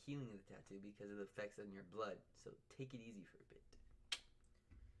compromise the healing of the tattoo because of the effects on your blood. So take it easy for a bit.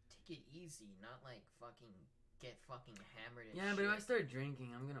 Take it easy, not like fucking get fucking hammered and Yeah, shit. but if I start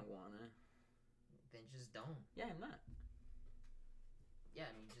drinking, I'm gonna wanna. Then just don't. Yeah, I'm not. Yeah,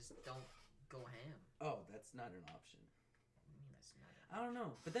 I mean, just don't go ham. Oh, that's not an option. I mean, that's not I don't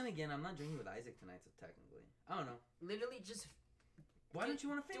know. But then again, I'm not drinking with Isaac tonight, so technically. I don't know. Literally just Why don't you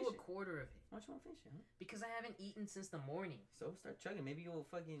want to finish do a it? quarter of it. Why don't you want to finish it, huh? Because I haven't eaten since the morning. So start chugging. Maybe you'll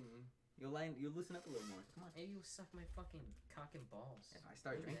fucking... You'll loosen up a little more. Come on. Maybe you'll suck my fucking cock and balls. If I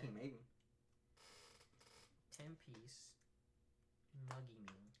start Look at drinking, that. maybe. 10-piece nuggy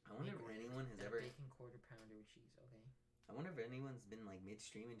meal. I wonder if McRib anyone has and ever... a bacon quarter pounder with cheese. Okay. I wonder if anyone's been like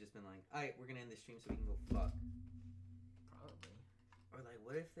midstream and just been like, all right, we're gonna end the stream so we can go fuck. Probably. Or like,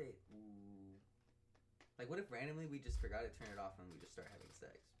 what if they? Ooh. Like, what if randomly we just forgot to turn it off and we just start having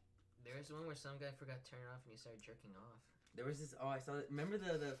sex? There was one where some guy forgot to turn it off and he started jerking off. There was this. Oh, I saw it. Remember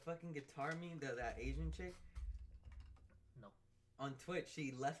the fucking guitar meme? That Asian chick. No. On Twitch,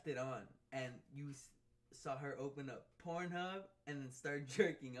 she left it on, and you saw her open up Pornhub and then start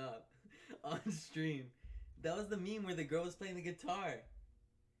jerking off on stream. That was the meme where the girl was playing the guitar.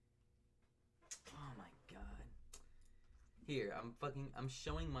 Oh my god. Here, I'm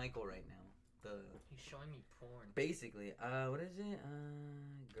showing Michael right now. He's showing me porn. Basically, what is it?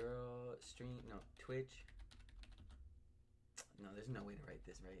 Girl stream, no, Twitch. No, there's no way to write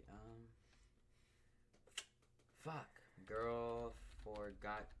this right. Fuck. Girl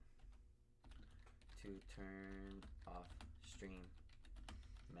forgot to turn off stream.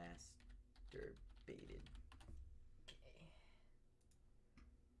 Masturbated. Okay.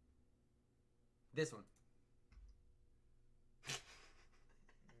 This one.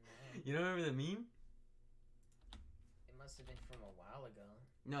 No. You don't remember the meme? It must have been from a while ago.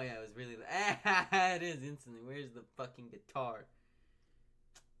 No, yeah, it was really. It is instantly. Where's the fucking guitar?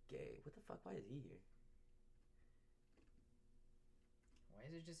 Gay. What the fuck? Why is he here? Why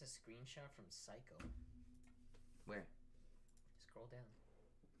is it just a screenshot from Psycho? Where? Scroll down.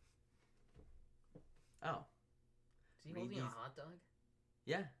 Oh. Is he Read holding these- a hot dog?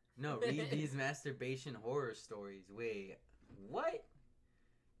 Yeah. No, read these masturbation horror stories. Wait. What?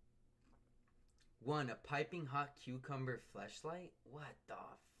 1. A piping hot cucumber fleshlight? What the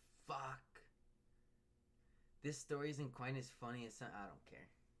fuck? This story isn't quite as funny as some. I don't care.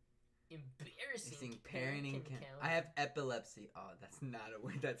 Embarrassing. Parenting count. I have epilepsy. Oh, that's not a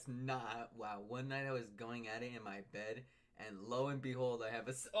word. That's not. Wow. One night I was going at it in my bed, and lo and behold, I have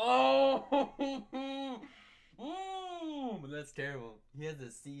a. Oh! That's terrible. He has a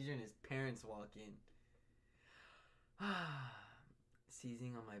seizure, and his parents walk in.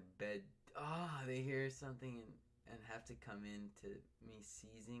 Seizing on my bed. They hear something and have to come in to me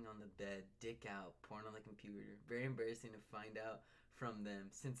seizing on the bed, dick out, porn on the computer. Very embarrassing to find out from them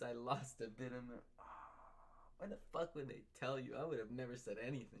since I lost a bit of them. Why the fuck would they tell you? I would have never said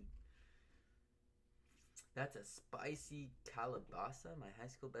anything. That's a spicy calabasa. My high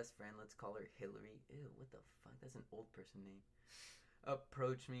school best friend, let's call her Hillary. Ew, what the fuck? That's an old person name.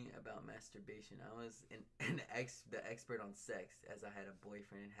 Approached me about masturbation. I was the expert on sex, as I had a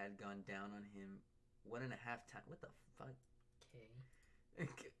boyfriend and had gone down on him 1.5 times. What the fuck?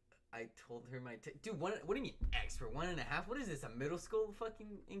 Okay. I told her dude. What do you mean expert? 1.5? What is this? A middle school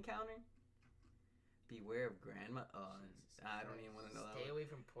fucking encounter? Beware of grandma. Oh, Jesus I don't Christ. even want to know that. Stay away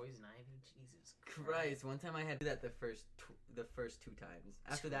from poison ivy. Jesus Christ. One time I had to do that the first 2 times.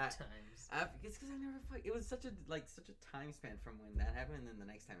 After that, times. it's because I never fuck. It was such a time span from when that happened and then the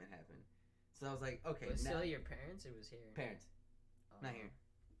next time it happened. So I was like, okay, Was now still your parents or was here? parents, Oh. not here.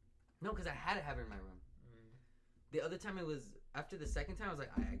 No, because I had to have her in my room. Mm. The other time it was after the second time. I was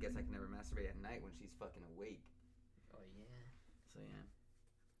like, I guess I can never masturbate at night when she's fucking awake. Oh yeah. So yeah,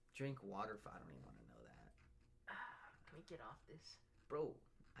 drink water. I don't even want to know that, Can we get off this? bro.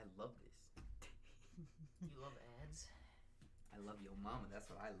 I love this. You love ads. I love your mama. That's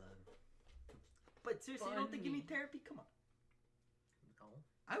what I love. But seriously, you don't think you need therapy? Come on. No.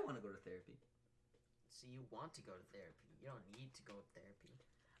 I want to go to therapy. So you want to go to therapy? You don't need to go to therapy.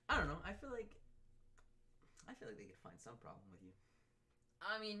 I don't know. I feel like they could find some problem with you.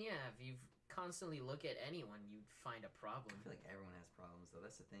 I mean, yeah. If you constantly look at anyone, you'd find a problem. I feel like everyone has problems, though.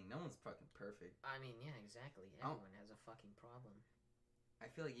 That's the thing. No one's fucking perfect. I mean, yeah, exactly. Everyone has a fucking problem. I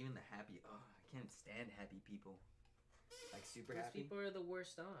feel like even the happy. Oh, I can't stand happy people. Like super Those happy. people are the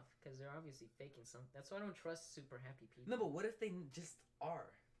worst off because they're obviously faking something. That's why I don't trust super happy people. No, but what if they just are?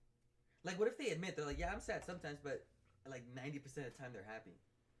 Like, what if they admit they're like, yeah, I'm sad sometimes, but like 90% of the time they're happy.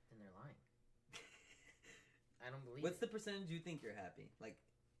 Then they're lying. I don't believe. What's the percentage you think you're happy? Like,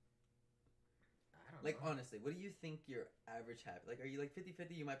 I don't like know. honestly, what do you think your average happy? Like, are you like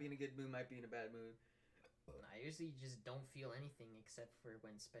 50-50? You might be in a good mood, might be in a bad mood. I usually just don't feel anything except for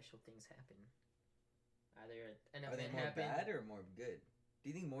when special things happen. Either an Are they event more happened. bad or more good? Do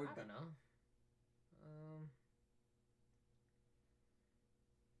you think more? I don't know.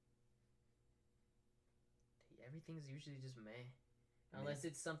 Everything's usually just meh. Unless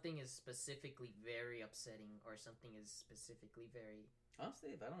it's something is specifically very upsetting or something is specifically very.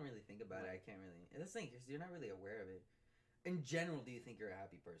 Honestly, if I don't really think about it, I can't really. That's the thing, because you're not really aware of it. In general, do you think you're a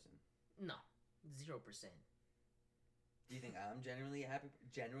happy person? No, 0%. Do you think I'm generally a happy?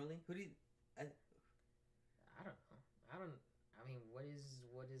 Generally, who do you? I don't know. I I mean, what is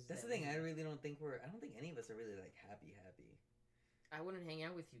That's that the thing. mean? I really don't think I don't think any of us are really like happy. I wouldn't hang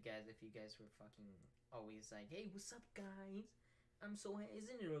out with you guys if you guys were fucking always like, hey, what's up, guys?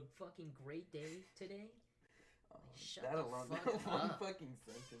 Isn't it a fucking great day today? Shut That the alone, fuck that one up. fucking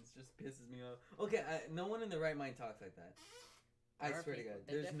sentence just pisses me off. Okay, no one in the right mind talks like that. I There are swear to people- God,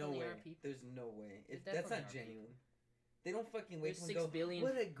 there there's no definitely way. are people. There's no way. There That's definitely not are genuine. people. They don't fucking wake There's up and 6 go, billion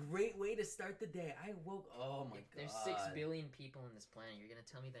what a great way to start the day. I woke. Oh my God. There's 6 billion people on this planet. You're gonna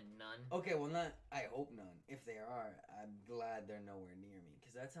tell me that none? Okay, well, I hope none. If there are, I'm glad they're nowhere near me.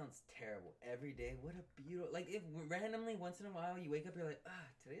 Because that sounds terrible. Every day, what a beautiful. Like, if randomly, once in a while, you wake up, you're like,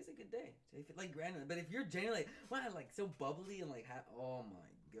 today's a good day. Like, randomly. But if you're genuinely, like, wow, like, so bubbly and, like, oh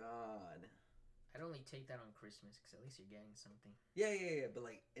my God. I'd only take that on Christmas because at least you're getting something. Yeah. But,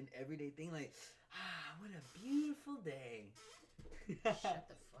 like, an everyday thing, like, what a beautiful day. Shut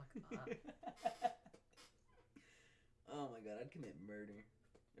the fuck up. Oh my God, I'd commit murder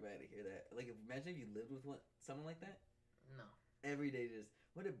if I had to hear that. Like, imagine if you lived with someone like that. No. Every day, just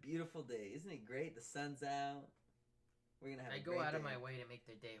what a beautiful day, isn't it great? The sun's out. We're gonna have. I a go great out of day. my way to make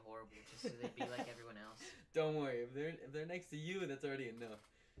their day horrible, just so they'd be like everyone else. Don't worry, if they're next to you, that's already enough.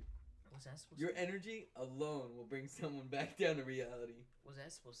 What's that supposed Your to mean? energy alone will bring someone back down to reality. What's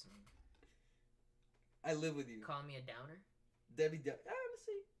that supposed to mean? I live with you, Call me a downer? Debbie.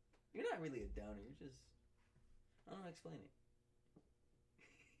 Honestly, you're not really a downer. You're just. I don't know how to explain it.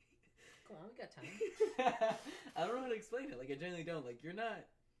 Come on, we got time. I don't know how to explain it. Like, I generally don't. Like, you're not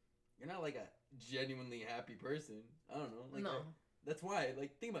like a genuinely happy person. I don't know. Like, No. that's why.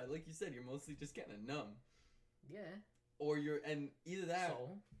 Like, think about it. Like you said, you're mostly just kind of numb. Yeah. Or and either that.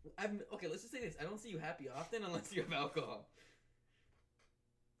 So? Okay, let's just say this. I don't see you happy often unless you have alcohol.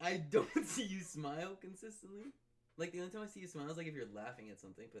 I don't see you smile consistently. Like, the only time I see you smile is like if you're laughing at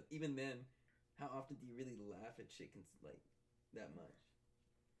something. But even then, how often do you really laugh at shit like that much?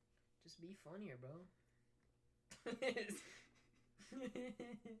 Just be funnier, bro. That was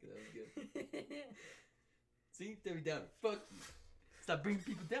good. See, Debbie Downer. Fuck you. Stop bringing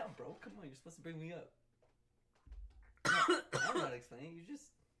people down, bro. Come on, you're supposed to bring me up. No, I don't know how to explain it.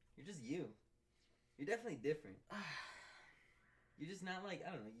 You're just you. You're definitely different. You're just not like,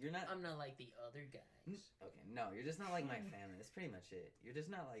 I don't know. You're not. I'm not like the other guys. Okay, no, you're just not like my family. That's pretty much it. You're just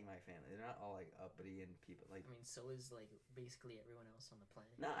not like my family. They're not all like uppity and people like. I mean, so is like basically everyone else on the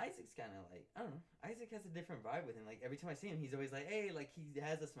planet. No, Isaac's kind of like, I don't know. Isaac has a different vibe with him. Like, every time I see him, he's always like, hey, like, he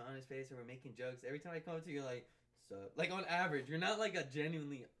has a smile on his face or we're making jokes. Every time I come up to you, you're like, so, like, on average, you're not like a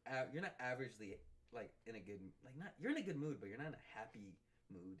genuinely, you're not averagely, like, in a good, like, not, you're in a good mood, but you're not in a happy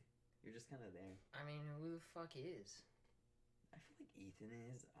mood. You're just kind of there. I mean, who the fuck is? I feel like Ethan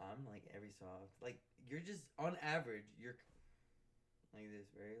is. I'm like every so often. Like, you're just, on average, you're like this,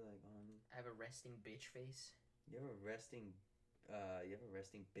 very, like, on. I have a resting bitch face. You have a resting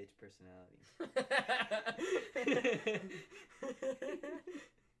bitch personality.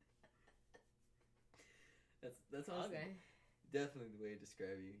 That's honestly Okay. definitely the way to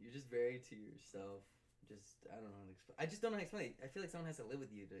describe you. You're just very to yourself. Just I don't know how to explain. I just don't know how to explain it. I feel like someone has to live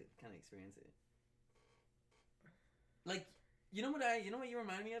with you to kind of experience it. Like, you know what you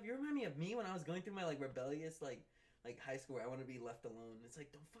remind me of? You remind me of me when I was going through my like rebellious like high school where I want to be left alone. It's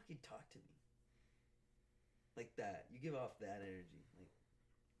like, don't fucking talk to me. Like that. You give off that energy. Like,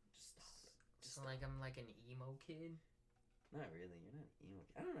 just stop. Just like I'm like an emo kid. Not really. You're not emo.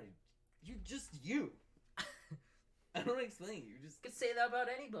 I don't know. You're just you. I don't know how to explain it. You're just. You could say that about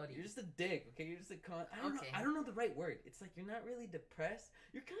anybody. You're just a dick. Okay. You're just a con. I don't know. I don't know the right word. It's like you're not really depressed.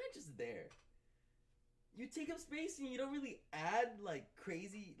 You're kind of just there. You take up space and you don't really add like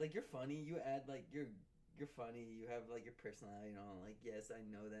crazy. Like, you're funny. You add like you're funny. You have like your personality and all. Like, yes, I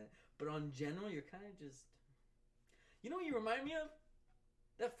know that. But on general, you're kind of just. You know what you remind me of?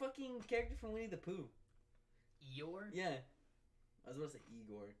 That fucking character from Winnie the Pooh. Eeyore? Yeah. I was about to say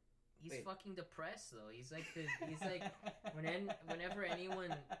Igor. He's Wait. fucking depressed though. He's like whenever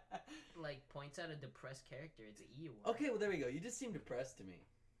anyone like points out a depressed character, it's Eeyore. Okay, well there we go. You just seem depressed to me.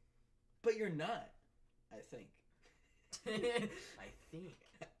 But you're not, I think. I think.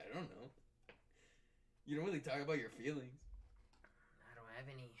 I don't know. You don't really talk about your feelings. I don't have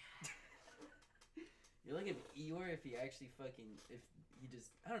any. You're like an Eeyore if he actually if he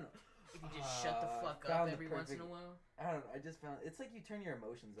just, I don't know. If you just shut the fuck up every once in a while. I don't know. I just found, it's like you turn your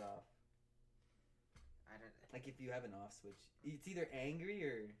emotions off. I don't. Like if you have an off switch. It's either angry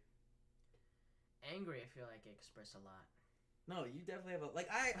or. Angry, I feel like I express a lot. No, you definitely have a, like,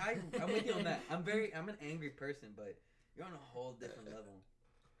 I'm with you on that. I'm an angry person, but you're on a whole different level.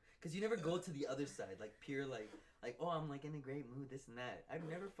 Because you never go to the other side, like pure, like, oh, I'm like in a great mood, this and that. I've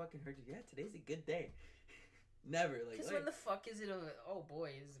never fucking heard you, yeah, today's a good day. Never. Like, Because when the fuck is it? Oh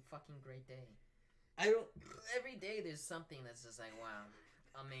boy, this is a fucking great day. I don't. Every day there's something that's just like, wow,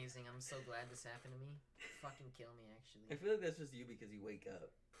 amazing. I'm so glad this happened to me. Fucking kill me, actually. I feel like that's just you because you wake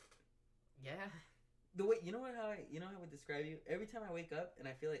up. Yeah. The way how I would describe you. Every time I wake up and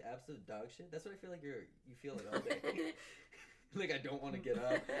I feel like absolute dog shit. That's what I feel like you feel like all day. Like I don't want to get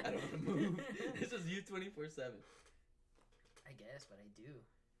up. I don't want to move. It's just you 24/7. I guess, but I do.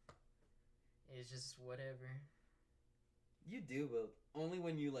 It's just whatever. You do, but only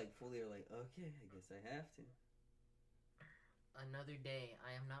when you like fully are like, okay, I guess I have to. Another day.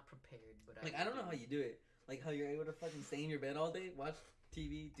 I am not prepared, but like I don't know how you do it. Like how you're able to fucking stay in your bed all day, watch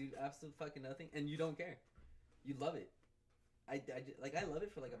TV, do absolute fucking nothing, and you don't care. You love it. I love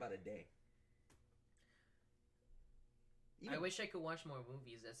it for like about a day. I wish I could watch more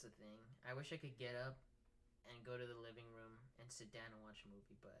movies. That's the thing. I wish I could get up and go to the living room and sit down and watch a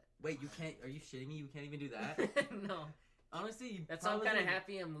movie. But wait, you can't? Are you shitting me? You can't even do that? No. Honestly, that's why I'm kind of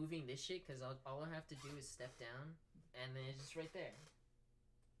happy I'm moving this shit because all I have to do is step down and then it's just right there.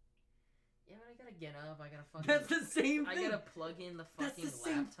 Yeah, but I gotta get up. I gotta fucking. That's the same thing. I gotta plug in the fucking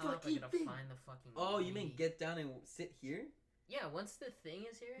laptop. I gotta find the fucking. Oh, you mean get down and sit here? Yeah, once the thing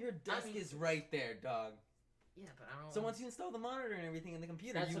is here. Your desk is right there, dog. Yeah, but I don't. So once you install the monitor and everything in the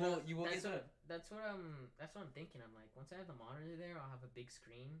computer, you won't get that. That's what I'm thinking. I'm like, once I have the monitor there, I'll have a big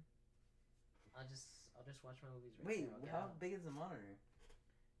screen. I'll just watch my movies. Wait, how big is the monitor?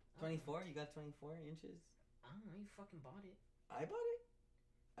 24? You got 24 inches? I don't know. You fucking bought it. I bought it?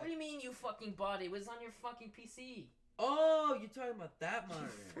 What do you mean you fucking bought it? It was on your fucking PC. Oh, you're talking about that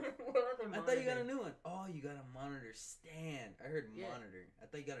monitor. What other monitor? I thought you got a new one. Oh, you got a monitor stand. I heard monitor. I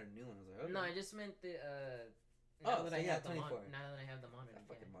thought you got a new one. I was like, okay. No, I just meant the now that I have the monitor. That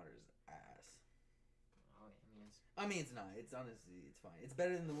fucking monitor's ass. Oh, I mean, it's not. It's honestly, it's fine. It's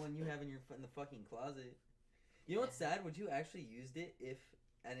better than the one you have in the fucking closet. You know what's sad? Would you actually used it if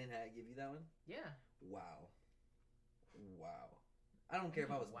I didn't give you that one? Yeah. Wow. I don't care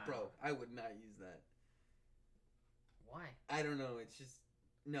if I was broke. I would not use that. Why? I don't know. It's just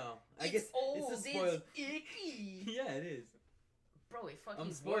no. I guess old. It's spoiled. It's icky. Yeah, it is. Bro, it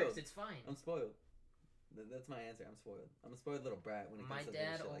fucking works. It's fine. I'm spoiled. That's my answer. I'm spoiled. I'm a spoiled little brat when it comes to my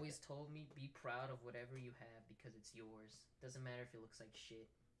dad shit always like told me, be proud of whatever you have because it's yours. Doesn't matter if it looks like shit.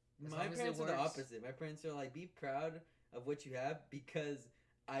 My parents are the opposite. My parents are like, be proud of what you have because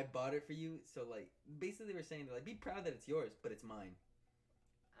I bought it for you. So like, basically, they were saying like, be proud that it's yours, but it's mine.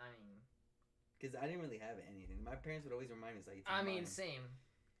 I mean, because I didn't really have anything. My parents would always remind me, like, it's I mine. mean, same.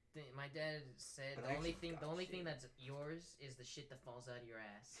 My dad said the only thing that's yours is the shit that falls out of your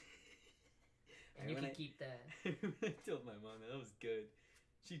ass. And you can keep that. I told my mom that was good.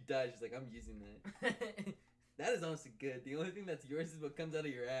 She died. She's like, I'm using that. That is honestly good. The only thing that's yours is what comes out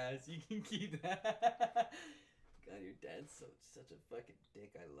of your ass. You can keep that. God, your dad's such a fucking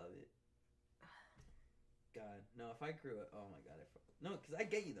dick. I love it. God, no. If I grew up, oh my God, no, because I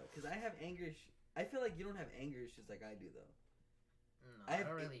get you though. Because I have anger. I feel like you don't have anger issues like I do though. No, I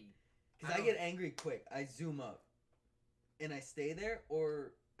don't really. Because I get angry quick. I zoom up, and I stay there,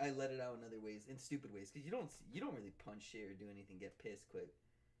 or I let it out in other ways, in stupid ways. Because you don't really punch shit or do anything. Get pissed quick.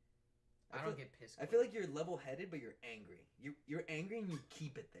 I don't get pissed quick. I feel like you're level-headed, but you're angry. You're angry and you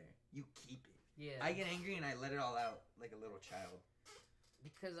keep it there. You keep it. Yeah. I get angry and I let it all out like a little child.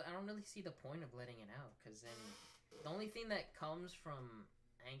 Because I don't really see the point of letting it out. Because then the only thing that comes from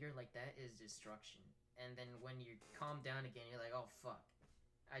anger like that is destruction. And then when you calm down again, you're like, oh fuck,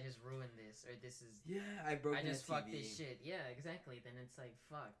 I just ruined this, or this is I just fucked this shit. Yeah, exactly. Then it's like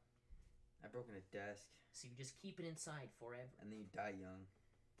fuck. I broken a desk. So you just keep it inside forever. And then you die young.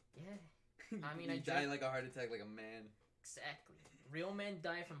 Yeah. I mean, you die like a heart attack, like a man. Exactly. Real men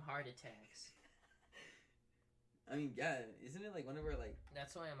die from heart attacks. I mean, yeah, isn't it like whenever like?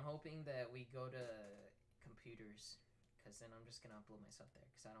 That's why I'm hoping that we go to computers, because then I'm just gonna upload myself there,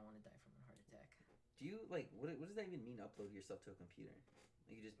 because I don't want to die from a heart attack. Do you like what does that even mean? Upload yourself to a computer?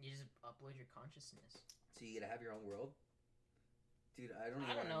 Like you just upload your consciousness. So you gotta have your own world, dude. I don't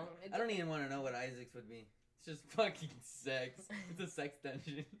know. I don't even want to know what Isaac's would be. It's just fucking sex. It's a sex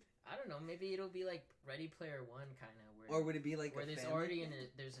dungeon. I don't know. Maybe it'll be like Ready Player One, kind of. Or would it be like where there's already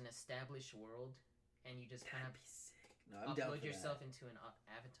there's an established world, and you just kind of no, I'm down upload for yourself that. into an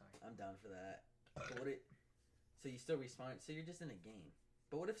avatar. I'm down for that. But so you still respawn. So you're just in a game.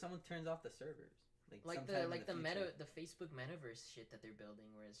 But what if someone turns off the servers? Like the Facebook metaverse shit that they're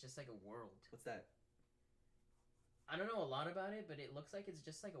building, where it's just like a world. What's that? I don't know a lot about it, but it looks like it's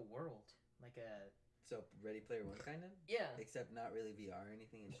just like a world, like a. So Ready Player One, kind of. Yeah. Except not really VR or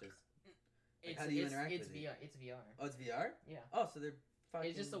anything. It's just. Like, how do you interact with VR. it? It's VR. Oh, it's VR. Yeah. Oh, so they're fucking.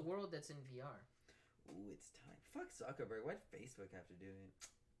 It's just a world that's in VR. Ooh, it's time. Fuck Zuckerberg. Why'd Facebook have to do it?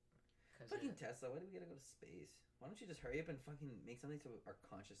 Fucking Tesla. Why do we gotta go to space? Why don't you just hurry up and fucking make something so our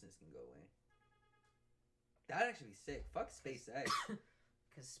consciousness can go away? That'd actually be sick. Fuck SpaceX.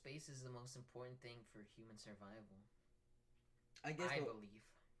 Because space is the most important thing for human survival. I guess. I believe.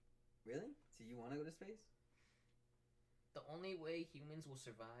 Really? So you want to go to space? The only way humans will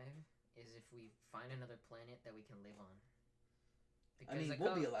survive is if we find another planet that we can live on. Because I mean,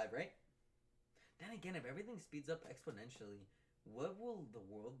 we'll be alive, right? Then again, if everything speeds up exponentially, what will the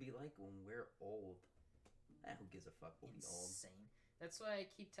world be like when we're old? Who gives a fuck? We'll be old. Insane. That's why I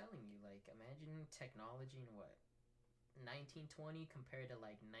keep telling you, like, imagine technology in what? 1920 compared to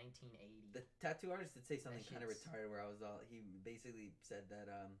like 1980. The tattoo artist did say something kind of retarded where I was all, he basically said that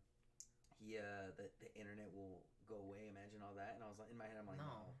the internet will go away. Imagine all that. And I was like, in my head, I'm like,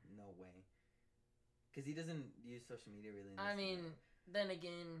 no way. Because he doesn't use social media really. I mean, then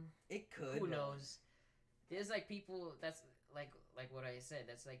again, it could. Who knows? There's like people that's like what I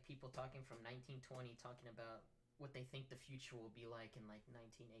said. That's like people talking from 1920 talking about what they think the future will be like in like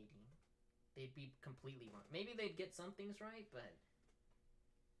 1980. They'd be completely wrong. Maybe they'd get some things right, but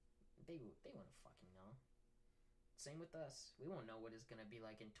they wouldn't fucking know. Same with us. We won't know what it's gonna be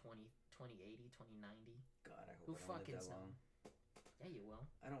like in 2080, 2090. God, I hope Who I don't live that know? long. Yeah, you will.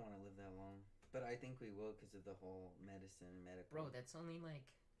 I don't want to live that long, but I think we will because of the whole medicine and medical. Bro, that's only like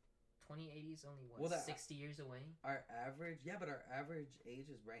 2080 is only what, 60 years away. Our average age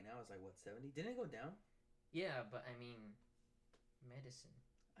is right now is like what, 70? Didn't it go down? Yeah, but I mean, medicine.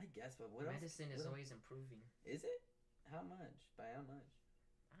 I guess, but what medicine is always improving. Is it? How much? By how much?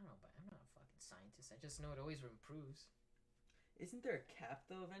 I don't know, but I'm not a fucking scientist. I just know it always improves. Isn't there a cap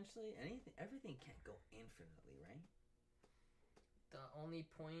though? Eventually, everything can't go infinitely, right? The only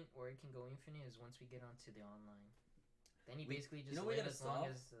point where it can go infinite is once we get onto the online. Then you basically just live as long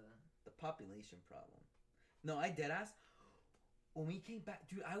as the population problem. No, I deadass. When we came back,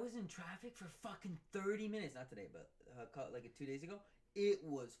 dude, I was in traffic for fucking 30 minutes. Not today, but like 2 days ago. It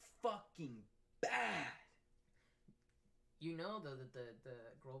was fucking bad. You know the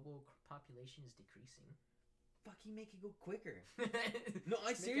global population is decreasing. Fucking make it go quicker. No,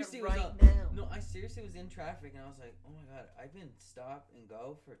 I seriously was in traffic and I was like, oh my god, I've been stop and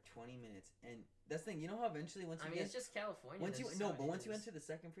go for 20 minutes. And that's the thing, you know how eventually once you it's just California. Once you enter the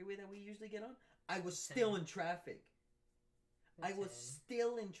second freeway that we usually get on, I was still in traffic. I was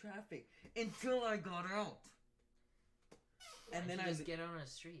still in traffic until I got out. And then I just get on a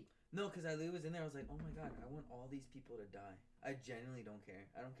street. No, because I was in there. I was like, oh my god, I want all these people to die. I genuinely don't care.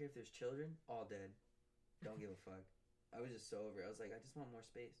 I don't care if there's children, all dead. Don't give a fuck. I was just so over it. I was like, I just want more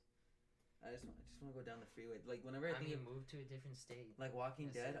space. I just want to go down the freeway. Like whenever I think move to a different state. Like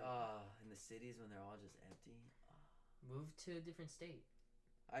Walking Dead. In the cities when they're all just empty. Move to a different state.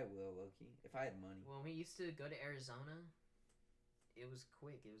 I will, Loki, if I had money. When we used to go to Arizona, it was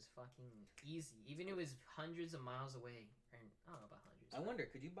quick. It was fucking easy. Even if it was hundreds of miles away. Or, I don't know about hundreds. I wonder,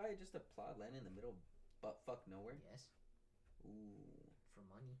 could you buy just a plot land in the middle of butt fuck nowhere? Yes. Ooh. For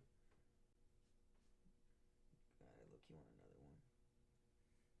money. God, I look, you want another one.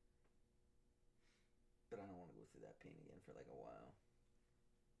 But I don't want to go through that pain again for like a while.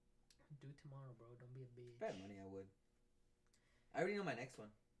 Do it tomorrow, bro. Don't be a bitch. If I had money, I would. I already know my next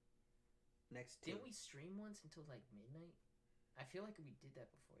one. Next two. Didn't we stream once until like midnight? I feel like we did that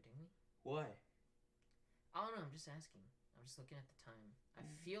before, didn't we? Why? I don't know. I'm just asking. I'm just looking at the time. I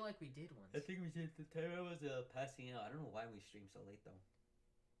feel like we did once. I think we did. The time I was passing out. I don't know why we streamed so late though.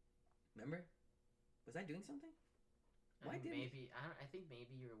 Remember? Was I doing something? Why did maybe I think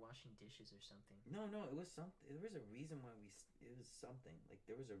maybe you were washing dishes or something. No, it was something. There was a reason why it was something. Like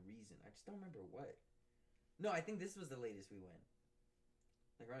there was a reason. I just don't remember what. No, I think this was the latest we went.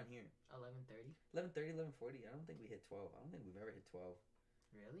 Like around here. 11:30. 11:30, 11:40. I don't think we hit 12. I don't think we've ever hit 12.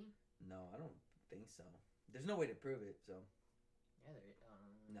 Really? No, I don't think so. There's no way to prove it. So. Yeah, there.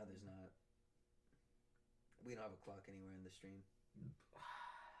 No, there's not. We don't have a clock anywhere in the stream.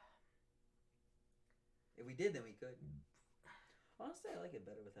 If we did, then we could. Honestly, I like it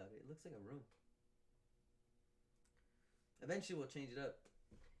better without it. It looks like a room. Eventually, we'll change it up.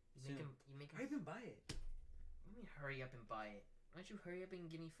 You make him. Hurry up and buy it. What do you mean hurry up and buy it? Why don't you hurry up and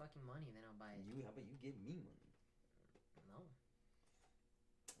give me fucking money, then I'll buy it. How about you give me money? No.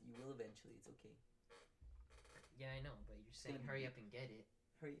 You will eventually. It's okay. Yeah, I know, but you're saying hurry up and get it.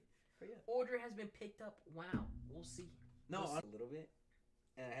 Hurry up. Order has been picked up. Wow. We'll see. No, a little bit.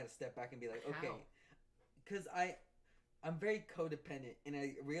 And I had to step back and be like, okay. How? Because I'm very codependent, and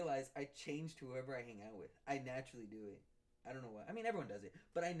I realize I change to whoever I hang out with. I naturally do it. I don't know why. I mean, everyone does it,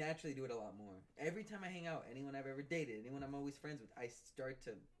 but I naturally do it a lot more. Every time I hang out, anyone I've ever dated, anyone I'm always friends with, I start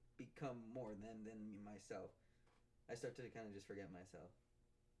to become more than myself. I start to kind of just forget myself.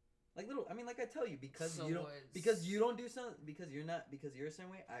 Like little, I mean, like I tell you, because So you don't, what's- because you don't do something, because you're a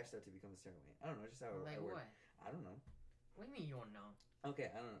certain way. I start to become a certain way. I don't know, just how Like I work. what? I don't know. What do you mean you don't know? Okay,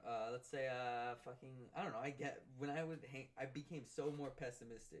 I don't know. Let's say, fucking, I don't know. When I would hang, I became so more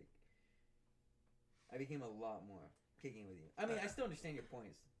pessimistic. I became a lot more kicking with you. I mean, I still understand your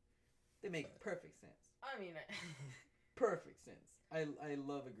points. They make perfect sense. I mean, Perfect sense. I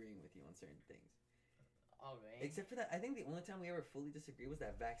love agreeing with you on certain things. all right. Except for that, I think the only time we ever fully disagree was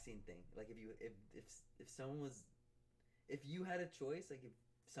that vaccine thing. Like if someone was, if you had a choice, like if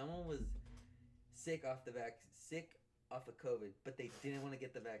someone was sick off of COVID, but they didn't want to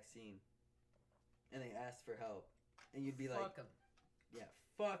get the vaccine, and they asked for help, and you'd be like, Fuck 'em. yeah,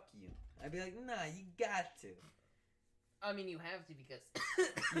 fuck you. I'd be like, nah, you got to. I mean, you have to because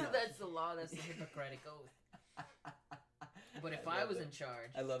You know. that's the law. That's the Hippocratic oath. But if I was in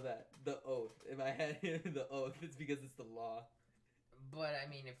charge, I love that. The oath. If I had the oath, it's because it's the law. but I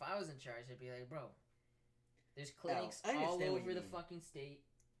mean, if I was in charge, I'd be like, bro, there's clinics I all understand what over you the mean. fucking state.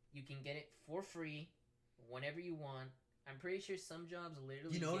 You can get it for free whenever you want. I'm pretty sure some jobs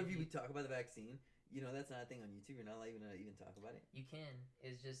literally. You know, give if you talk about the vaccine, you know that's not a thing on YouTube. You're not allowed even talk about it. You can.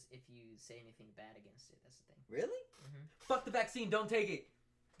 It's just if you say anything bad against it. That's the thing. Really? Mhm. Fuck the vaccine. Don't take it.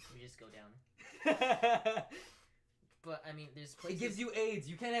 We just go down. It But I mean, there's places. gives you AIDS.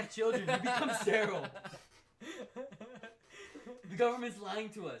 You can't have children. You become sterile. The government's lying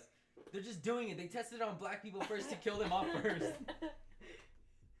to us. They're just doing it. They tested it on black people first to kill them off first.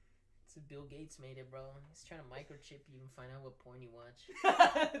 So Bill Gates made it, bro. He's trying to microchip you and find out what porn you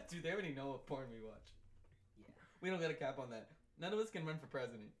watch. Dude, they already know what porn we watch. Yeah. We don't got a cap on that. None of us can run for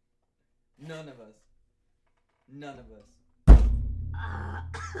president. None of us. None of us.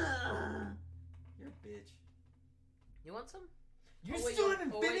 You're a bitch. You want some? You oh, wait, still you'll-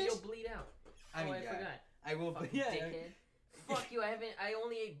 haven't oh, wait, finished? you'll bleed out. I mean, I yeah. forgot. I will, Fucking but yeah. dickhead. Fuck you! I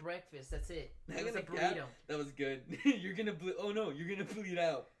only ate breakfast. That's it. Not It was a gonna cap. burrito. That was good. You're gonna bleed. Oh no, you're gonna bleed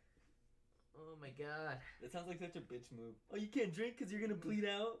out. Oh my god. That sounds like such a bitch move. Oh, you can't drink because you're gonna bleed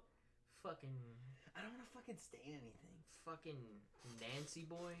out? Fucking. I don't want to fucking stain anything. Fucking Nancy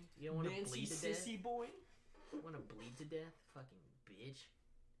boy. You don't want to Nancy bleed to death. sissy boy? You want to bleed to death? Fucking bitch.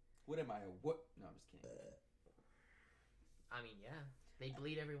 What am I? What? No, I'm just kidding. I mean, yeah. They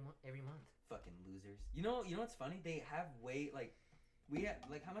bleed every month. Fucking losers. You know what's funny? They have we have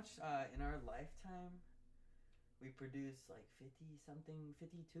like how much in our lifetime we produce like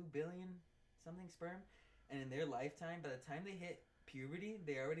 52 billion something sperm, and in their lifetime, by the time they hit puberty,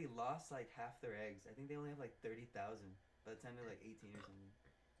 they already lost like half their eggs. I think they only have like 30,000 by the time they're like 18 or something.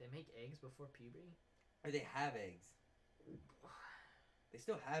 They make eggs before puberty? Or they have eggs. They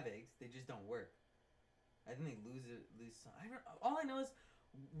still have eggs. They just don't work. I think they lose some. All I know is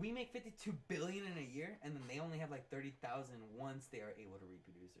we make 52 billion in a year, and then they only have like 30,000 once they are able to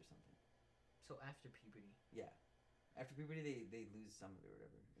reproduce or something. So after puberty. Yeah, after puberty they lose some of it or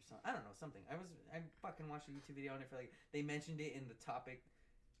whatever. Or some, I don't know, something. I fucking watched a YouTube video on it for like they mentioned it in the topic.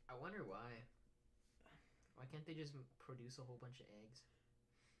 I wonder why. Why can't they just produce a whole bunch of eggs?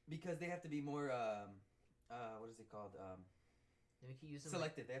 Because they have to be more what is it called? They could use them.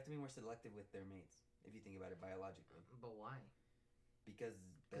 Selective. They have to be more selective with their mates. If you think about it biologically. But why? Because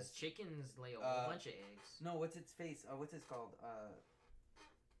chickens lay a whole bunch of eggs. No, what's its face? What's it called?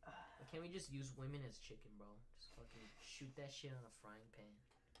 Can't we just use women as chicken, bro? Just fucking shoot that shit on a frying pan.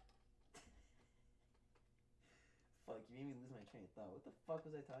 Fuck, you made me lose my train of thought. What the fuck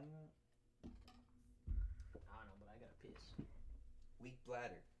was I talking about? I don't know, but I gotta piss. Weak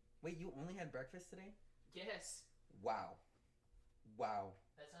bladder. Wait, you only had breakfast today? Yes. Wow. Wow.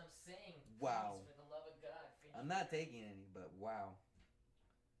 That's what I'm saying. Wow. Please, for the love of God. Finish I'm not taking any, but wow.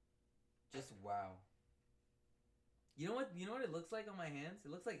 Just wow. You know what it looks like on my hands? It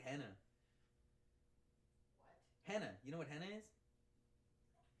looks like henna. What? Henna. You know what henna is?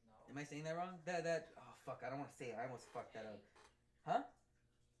 No. Am I saying that wrong? That oh fuck, I don't want to say it. I almost fucked that up. Huh?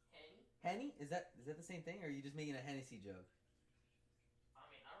 Henny? Henny? Is that the same thing, or are you just making a Hennessy joke? I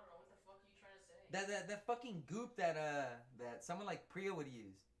mean, I don't know what the fuck are you trying to say. That fucking goop that someone like Priya would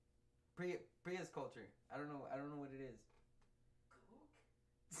use. Priya's culture. I don't know what it is.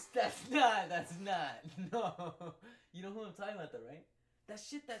 Gook? That's not. No. You know who I'm talking about though, right? That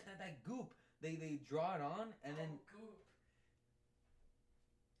shit that goop. They draw it on and then Goop.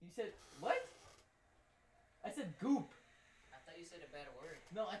 You said what? I said goop. I thought you said a bad word.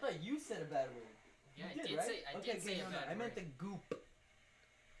 No, I thought you said a bad word. Yeah, You I did right? say I did say a bad I word. meant the goop.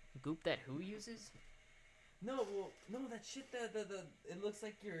 Goop that who uses? No, that shit the it looks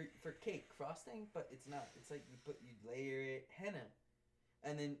like you're for cake frosting, but it's not. It's like you layer it henna.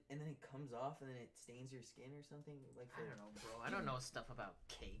 and then it comes off, and then it stains your skin or something. Like I don't know, bro. I don't know stuff about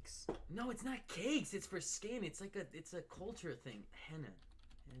cakes. No, it's not cakes. It's for skin. It's like it's a culture thing. Henna.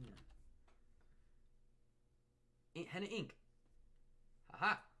 Henna ink.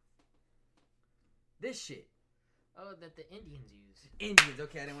 Haha. This shit. Oh, that the Indians use. Indians.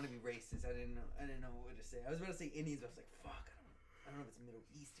 Okay, I didn't want to be racist. I didn't know what to say. I was about to say Indians, but I was like, fuck. I don't know if it's Middle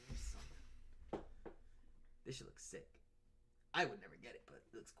Eastern or something. This shit looks sick. I would never get it, but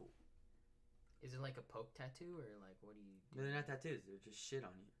it looks cool. Is it like a poke tattoo or like what do you do? No, they're not tattoos. They're just shit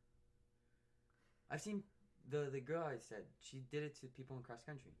on you. I've seen the girl I said, she did it to people in cross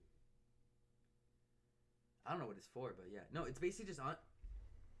country. I don't know what it's for, but yeah. No, it's basically just on.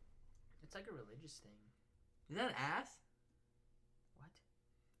 It's like a religious thing. Is that ass? What?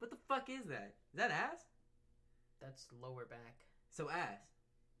 What the fuck is that? Is that ass? That's lower back. So ass.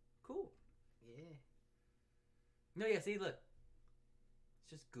 Cool. Yeah. No, yeah, see, look. It's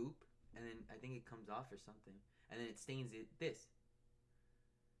just goop, and then I think it comes off or something. And then it stains it this.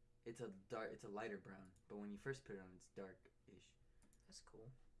 It's a lighter brown, but when you first put it on, it's dark-ish. That's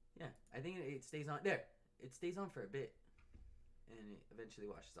cool. Yeah, I think it stays on. There. It stays on for a bit. And it eventually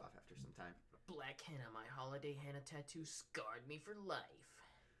washes off after some time. Black henna, my holiday henna tattoo scarred me for life.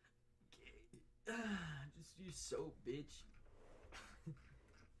 Okay. Just you so bitch.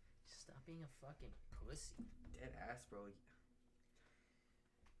 Stop being a fucking pussy. Dead ass, bro.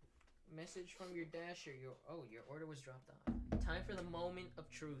 Message from your dasher. Your order was dropped off. Time for the moment of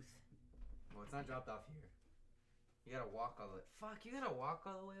truth. Well, it's not dropped off here. You gotta walk all the way. Fuck, you gotta walk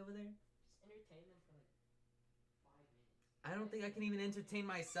all the way over there? Just entertain them for like 5 minutes. I don't think I can even entertain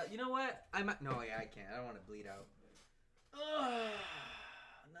myself. You know what? I might. No, yeah, I can't. I don't want to bleed out. Ugh,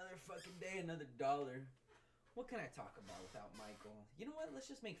 another fucking day, another dollar. What can I talk about without Michael? You know what? Let's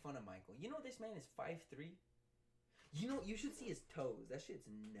just make fun of Michael. You know this man is 5'3"? You know, you should see his toes. That shit's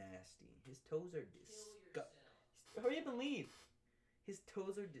nasty. His toes are disgusting. Hurry up and leave. His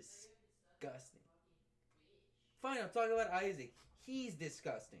toes are disgusting. Fine, I'll talk about Isaac. He's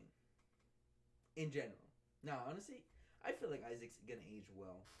disgusting. In general. Now, honestly, I feel like Isaac's gonna age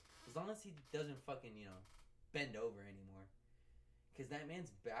well. As long as he doesn't fucking, bend over anymore. Because that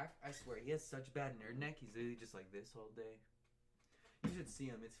man's back, I swear, he has such bad nerd neck. He's literally just like this all day. You should see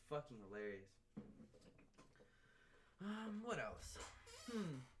him. It's fucking hilarious. What else?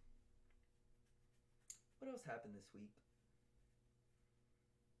 What else happened this week?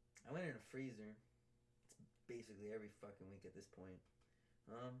 I went in a freezer. It's basically every fucking week at this point.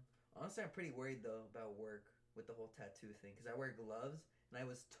 Honestly, I'm pretty worried though about work with the whole tattoo thing because I wear gloves and I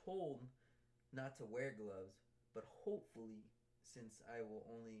was told not to wear gloves, but hopefully since I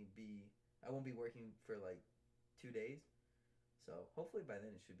won't be working for like 2 days, so hopefully by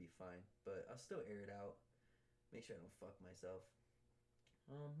then it should be fine. But I'll still air it out. Make sure I don't fuck myself.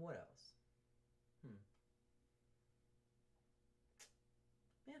 What else?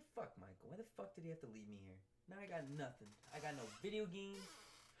 Man, fuck Michael. Why the fuck did he have to leave me here? Now I got nothing. I got no video games.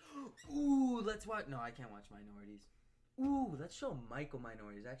 Ooh, let's watch. No, I can't watch Minorities. Ooh, let's show Michael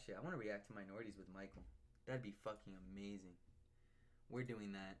Minorities. Actually, I want to react to Minorities with Michael. That'd be fucking amazing. We're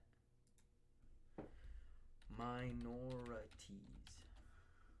doing that. Minorities.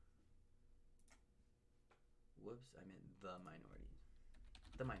 Whoops, I meant The Minorities.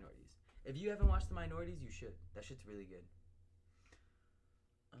 The Minorities. If you haven't watched The Minorities, you should. That shit's really good.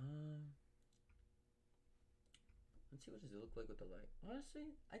 Let's see what does it look like with the light.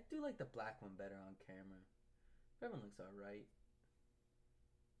 Honestly, I do like the black one better on camera. Everyone looks alright.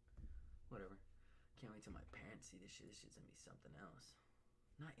 Whatever. Can't wait till my parents see this shit. This shit's gonna be something else.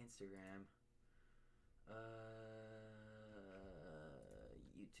 Not Instagram.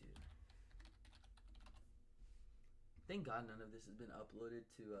 YouTube. Thank God none of this has been uploaded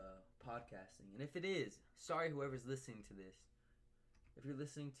to podcasting. And if it is, sorry whoever's listening to this. If you're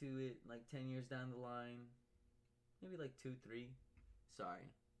listening to it like 10 years down the line, maybe like 2, 3, sorry.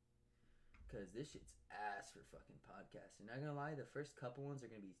 Because this shit's ass for fucking podcasting. Not gonna lie, the first couple ones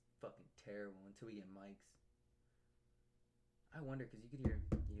are gonna be fucking terrible until we get mics. I wonder, because you could hear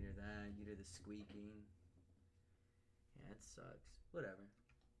that, you hear the squeaking. Yeah, it sucks. Whatever.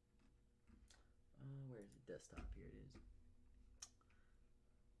 Where's the desktop? Here it is.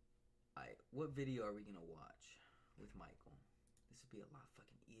 Alright, what video are we gonna watch with Michael? This would be a lot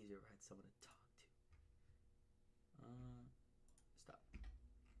fucking easier if I had someone to talk to. Stop.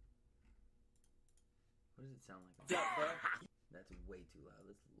 What does it sound like? That's way too loud.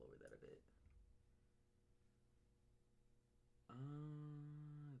 Let's lower that a bit.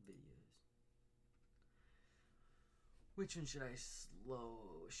 Videos. Which one should I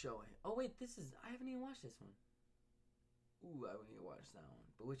show? Oh wait, I haven't even watched this one. Ooh, I need to watch that one.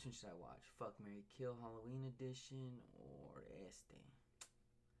 But which one should I watch? Fuck, Marry, Kill Halloween edition or este?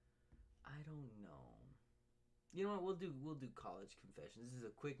 I don't know. You know what? We'll do College Confessions. This is a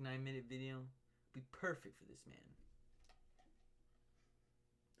quick 9-minute video. Be perfect for this man.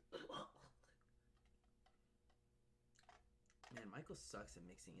 Man, Michael sucks at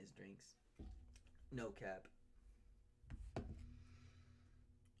mixing his drinks. No cap.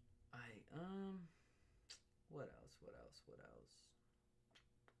 What else?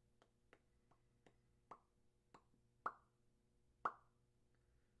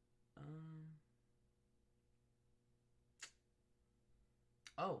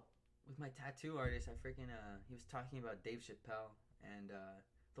 Oh, with my tattoo artist, I freaking he was talking about Dave Chappelle and the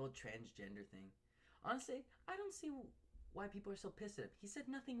whole transgender thing. Honestly, I don't see why people are so pissed at him. He said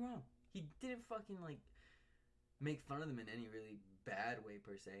nothing wrong. He didn't fucking like make fun of them in any really bad way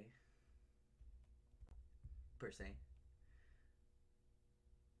per se.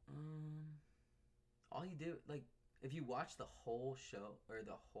 All he did, like, if you watch the whole show or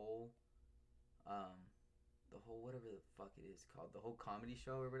the whole whatever the fuck it is called, the whole comedy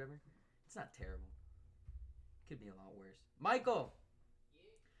show or whatever, it's not terrible. Could be a lot worse. Michael,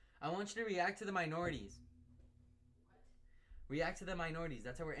 I want you to react to the minorities. What? React to the minorities.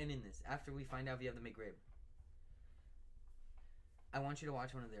 That's how we're ending this. After we find out if you have the McRib. I want you to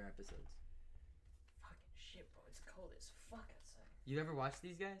watch one of their episodes. Fucking shit, bro. It's cold as fuck outside. You ever watched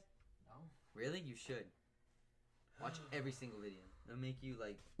these guys? No. Really? You should. Watch every single video. They'll make you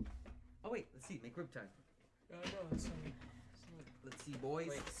like... Oh wait, let's see. McRib time. No, it's Let's see, boys.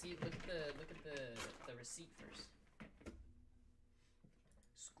 Wait, see, look at the receipt first.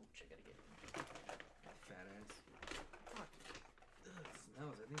 Scooch, I gotta get it. Fat ass. Fuck. Ugh, it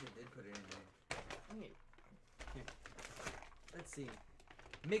smells. I think they did put it in there. Here. Let's see.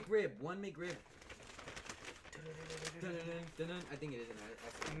 McRib. One McRib. I think it is in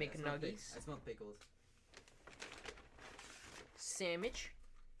there. McNuggets. I smell pickles. Sandwich.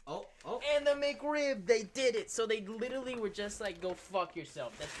 Oh. And the McRib, they did it. So they literally were just like, go fuck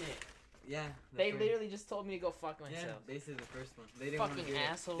yourself. That's it. Yeah. They literally just told me to go fuck myself. Yeah, basically the first one. They didn't fucking want to do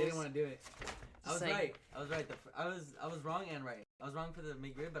assholes. It. They didn't want to do it. I was like, right. I was wrong and right. I was wrong for the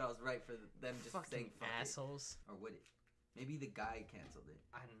McRib, but I was right for them just saying fuck assholes. It. Or would it? Maybe the guy canceled it.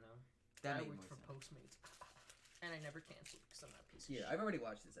 I don't know. That I made worked more for sense. Postmates. And I never canceled because I'm not a piece of Yeah, shit. I've already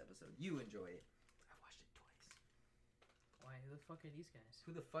watched this episode. You enjoy it. I watched it twice. Why? Who the fuck are these guys?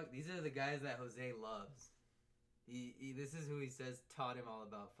 Who the fuck? These are the guys that Jose loves. This is who he says taught him all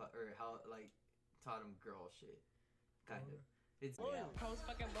about taught him girl shit. Kind of. It's I was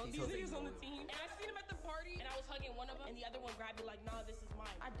fucking both these niggas on the team, and I seen him at the party, and I was hugging one of them, and the other one grabbed me like, nah, this is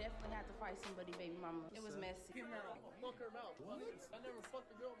mine. I definitely had to fight somebody, baby mama. It was messy. Fuck her mouth. What? I never fucked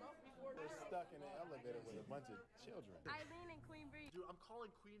a girl mouth before. We're stuck in an elevator with a bunch of children. Eileen and Queen Bree. Dude, I'm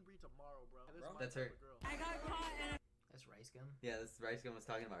calling Queen Bree tomorrow, bro. That's her. Girl. I got caught in That's Rice Gum? Yeah, this Rice Gum was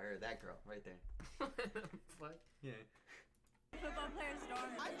talking about her. That girl, right there. Fuck. Yeah. football player's dorm.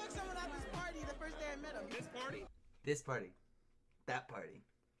 I fucked someone at this party the first day I met him. This party? This party. That party.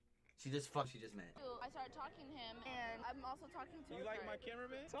 She just met. I started talking to him, and I'm also talking to You like my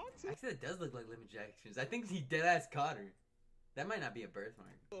cameraman? Talk to Actually, that does look like Limit Jackson's. I think he deadass caught her. That might not be a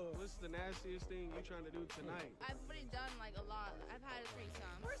birthmark. What's the nastiest thing you're trying to do tonight? I've already done like a lot. I've had a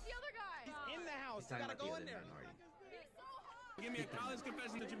threesome. Where's the other guy? He's in the house. He's talking You gotta about go the in other there. minority. Give me a college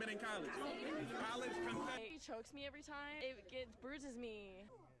confession that you've been in college. College confession. He chokes me every time. It bruises me.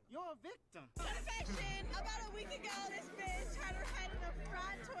 You're a victim. Confession, about a week ago, this bitch had her head in a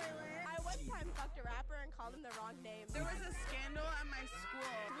frat toilet. I one time fucked a rapper and called him the wrong name. There was a scandal at my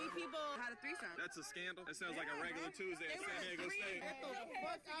school. 3 people had a threesome. That's a scandal. That sounds like a regular Tuesday at San Diego State. Get the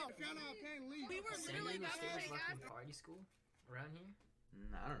fuck out. Count out. Can't leave. We were San literally Diego about to State take was ass. fucking party school around here? I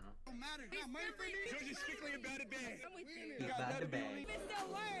don't know. Don't matter. Got money for me. George is strictly about it bad. I'm with you. He got the bag. It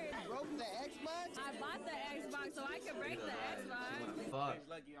still works. Broke the Xbox. I bought the Xbox so I could break the Xbox. Fuck.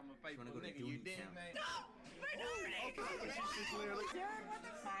 Lucky I'm a You wanna go to duty camp?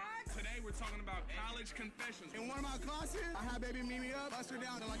 Today we're talking about college confessions. In one of my classes, I had baby meet me up, bust her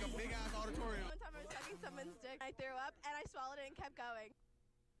down in like a big ass auditorium. One time I was sucking someone's dick. I threw up and I swallowed it and kept going.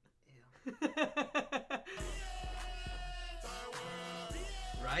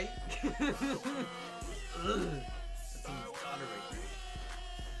 Right? Ugh. That's someone's daughter right there.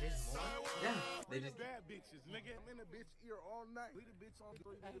 There's more? Yeah, they just. Bad bitches, nigga. I'm in the bitch ear all night. Lead a bitch on me.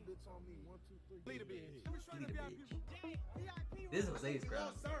 Lead a bitch on me. 1, 2, 3. Lead a bitch. Lead a bitch. This is Jose's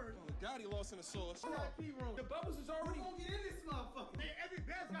crowd. Gotti lost in the sauce. VIP room. The bubbles is already gonna get in this motherfucker. Man, every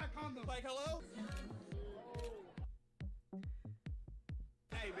bed's got condoms. Like, hello?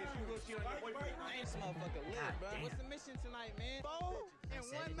 Hey, Hey, bitch, you gonna cheat on your boyfriend? This motherfucker lit, God bro. damn. What's the mission tonight, man? Four in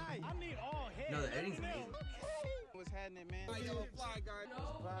said one it. night. I need all head. No, the editing's amazing. What's happening, man? Like yellow fly guy.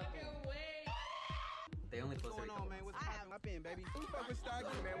 No fucking way. They only post What's every going on, couple man? months. What's poppin'? Up in, baby. Who fuck with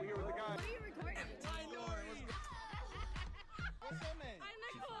Stocky, man? We here with the guy. What are you recording? What's your name? I'm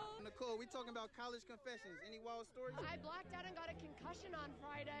Nicole. Nicole, we talking about college confessions. Any wild stories? I blacked out and got a concussion on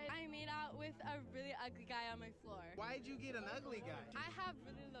Friday. I made out with a really ugly guy on my floor. Why'd you get an ugly guy? I have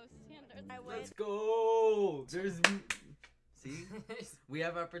really low standards. I Let's went go. There's. See, we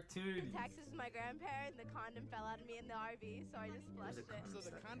have opportunities. to Texas with my grandparents. The condom fell out of me in the RV, so I just flushed it. So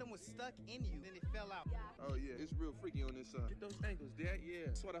the condom was stuck in you, then it fell out. Yeah. Oh, yeah. It's real freaky on this side. Get those ankles, Dad. Yeah.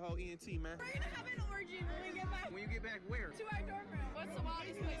 That's what the whole ENT, man. We're gonna have an orgy when we get back When you get back, where? to our dorm room. What's the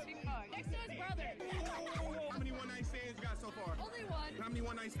wildest place we can go? Next to his brother. How many one-night stands you got so far? Only one. How many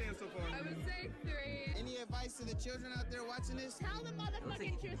one-night stands so far? I would say 3. Any advice to the children out there watching this? Tell the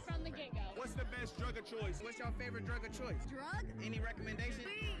motherfucking truth from the get-go. What's the best drug of choice? What's your favorite drug of choice? Drug? Any recommendations?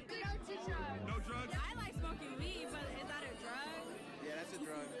 Don't do drugs. No drugs? I like smoking weed, but is that a drug? Yeah, that's a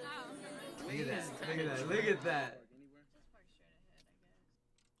drug. Oh. Look at that. Look at that. Look at that. Just park straight ahead, I guess.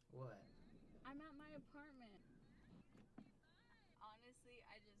 What? I'm at my apartment. Honestly,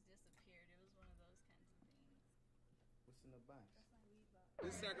 I just disappeared. It was one of those kinds of things. What's in the box?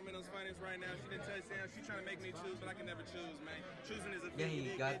 This Sacramento's finest right now. She didn't touch down. She's trying to make me choose, but I can never choose, man. Choosing is a Yeah, thing.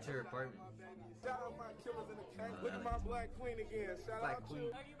 he got to her apartment. Shout out my killers in the tank. Look at my black queen again. Shout Black out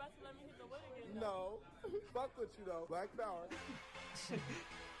queen. to. Are you about to let me hit the wood again? No. Fuck with you though. Black power.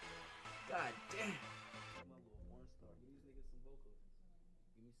 God damn. I'm a little porn star. Give these niggas some vocals.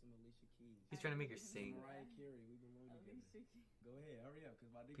 Give me some Alicia Keys. He's trying to make her sing. Mariah Carey. We've been rolling together. Go ahead, hurry up, cause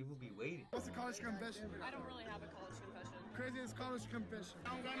my niggas. People be waiting. What's the college confession? I don't really have a college confession. Craziest college confession.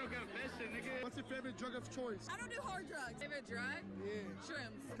 I don't got no confession, nigga. What's your favorite drug of choice? I don't do hard drugs. Favorite drug? Yeah.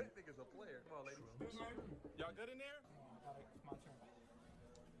 Shrooms. That nigga's a player. Come on, ladies. Y'all good in there?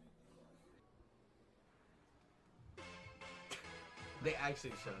 They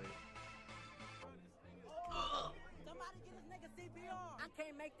actually show it. Somebody get this nigga CPR. I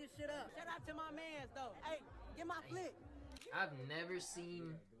can't make this shit up. Shout out to my mans though. Hey, get my flick. I've never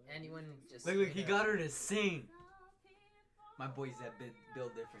seen anyone just. Look, he straight got up- her to sing. My boy Zeb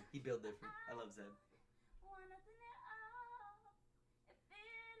build different. He build different. I love Zeb.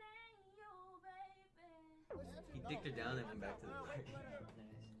 He dicked her down and went back to the party.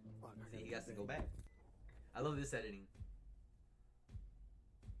 See, he has to go back. I love this editing.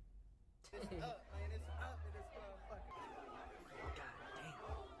 It's up, man. It's up in this motherfucker. God damn.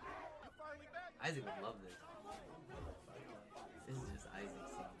 Isaac would love this. This is just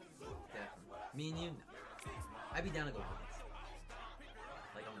Isaac's scene. Definitely. Me and you, no. I'd be down to go once.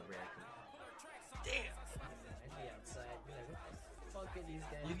 Like on the rare thing. Damn! I'd be outside. Be like, what the fuck are these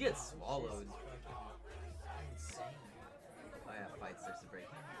guys? You'd get doing? swallowed. This is fucking insane. Oh yeah, fight starts to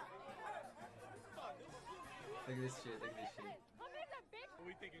break. Look at this shit, look at this shit. What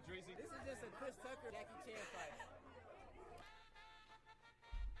we thinking, Tracy? This is just a Chris Tucker Jackie Chan fight.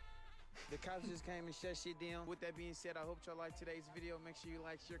 The cops just came and shut shit down. With that being said, I hope y'all like today's video. Make sure you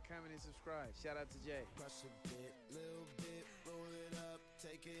like, share, comment, and subscribe. Shout out to Jay. Crush a bit, little bit, roll it up,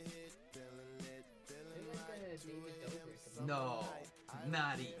 take a hit, feeling lit, feeling They like David Dobrik. No,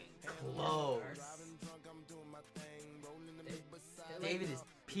 not even close. David is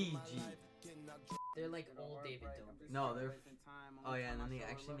PG. They're like old David Dobrik. No, they're. Oh yeah, and then they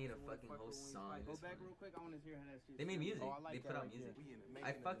actually made a fucking whole song. Go This back one. real quick. I want to hear how that shit. They made music. Oh, I like They put that out right music. there.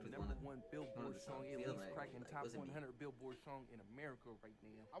 I fucked with one of one the Billboard songs. song, at Feel least like cracking top wasn't me. 100 Billboard song in America right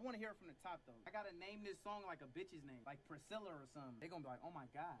now. I want to hear it from the top though. I gotta name this song like a bitch's name, like Priscilla or something. They gonna be like, oh my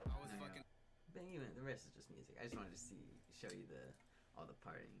god. I was fucking. But even the rest is just music. I just wanted to show you all the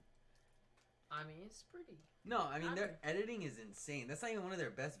partying. I mean, it's pretty. No, I mean their editing is insane. That's not even one of their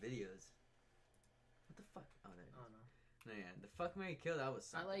best videos. What the fuck? Oh, there it is. I don't know. No, yeah, the fuck, Mary Kill. That was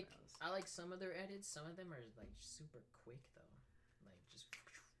something else. I like some of their edits. Some of them are like super quick though. Like just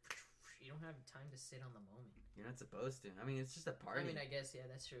you don't have time to sit on the moment. You're not supposed to. I mean, it's just a party. I mean, I guess yeah,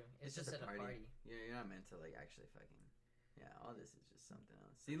 that's true. It's just at a party. You're not meant to like actually fucking. Yeah, all this is just something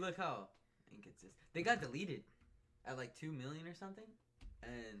else. See, look how inconsistent. They got deleted at like 2 million or something,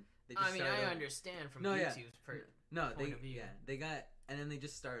 and they just. I mean, I understand from YouTube's point of view. Yeah, they got, and then they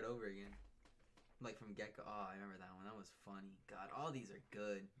just started over again. Like from get-go. Oh, I remember that one. That was funny. God, all these are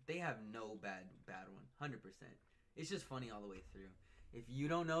good. They have no bad one. 100%. It's just funny all the way through. If you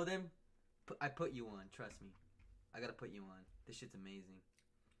don't know them, I put you on. Trust me. I gotta put you on. This shit's amazing.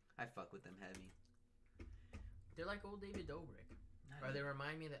 I fuck with them heavy. They're like old David Dobrik. Or they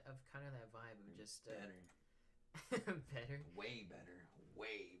remind me of kind of that vibe of just... better. Better? Way better.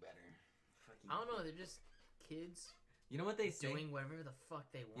 Way fucking. I don't know. They're just kids. You know what they say? Doing whatever the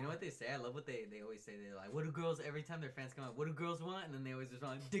fuck they want. You know what they say? I love what they always say. They're like, what do girls, every time their fans come out, what do girls want? And then they always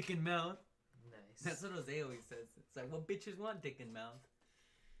respond, dick and mouth. Nice. That's what Jose always says. It's like, what bitches want dick and mouth?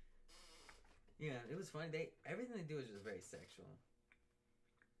 Yeah, it was funny. Everything they do is just very sexual.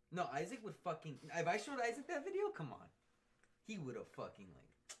 No, Isaac would fucking... If I showed Isaac that video, come on. He would have fucking,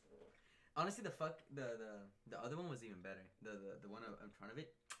 like... Honestly, the other one was even better. The one in front of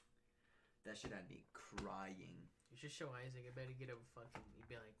it, that shit had me crying. You should show Isaac. I better get a fucking... He'd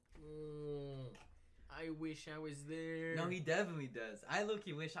be like, oh, I wish I was there. No, he definitely does. I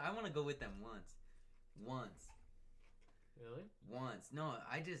low-key wish... I want to go with them once. Really? Once. No,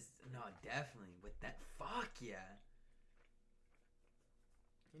 definitely. With that... Fuck yeah.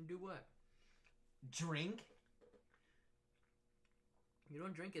 And do what? Drink? You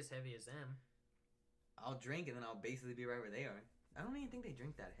don't drink as heavy as them. I'll drink and then I'll basically be right where they are. I don't even think they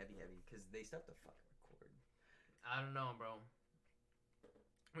drink that heavy because they still have to fucking record. I don't know, bro.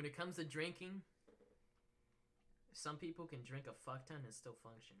 When it comes to drinking, some people can drink a fuck ton and still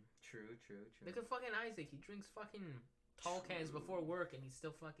function. True. Look at fucking Isaac. He drinks fucking tall cans before work and he's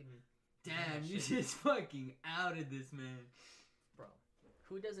still fucking... Damn, you just fucking outed this man. Bro,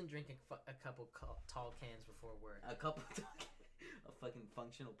 who doesn't drink a couple tall cans before work? A couple tall cans? A fucking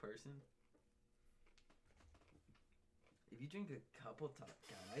functional person? If you drink a couple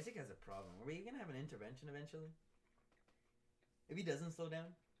God, Isaac has a problem. Are we gonna have an intervention eventually? If he doesn't slow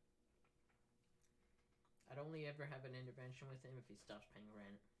down? I'd only ever have an intervention with him if he stops paying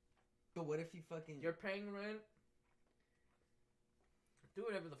rent. But what if he fucking... You're paying rent? Do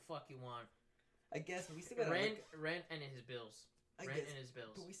whatever the fuck you want. I guess, but we still gotta rent and his bills. And his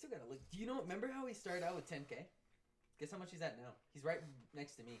bills. But we still gotta look. Do you know? Remember how he started out with 10K? Guess how much he's at now? He's right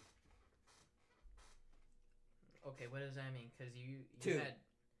next to me. Okay, what does that mean? Because you two. had...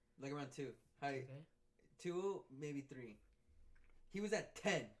 Like around 2. Hi. Okay. 2, maybe 3. He was at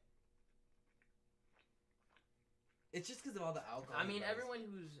 10. It's just because of all the alcohol. I mean, everyone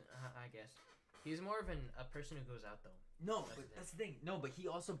who's... I guess. He's more of a person who goes out, though. No, but that's the thing. No, but he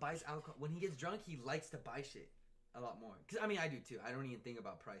also buys alcohol. When he gets drunk, he likes to buy shit a lot more. Because, I mean, I do too. I don't even think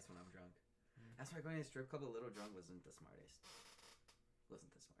about price when I'm drunk. That's why going to a strip club a little drunk wasn't the smartest.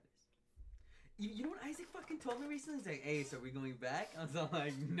 You know what Isaac fucking told me recently? He's like, hey, so are we going back? I was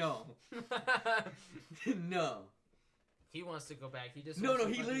like, no. No. He wants to go back. He just No,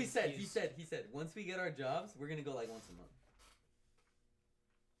 he literally said, he said, once we get our jobs, we're going to go like once a month.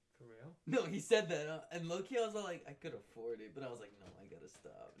 For real? No, he said that. And low-key, I was like, I could afford it. But I was like, no, I got to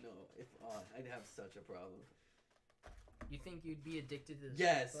stop. No, I'd have such a problem. You think you'd be addicted to this?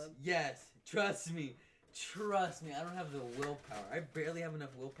 Yes. Trust me. I don't have the willpower. I barely have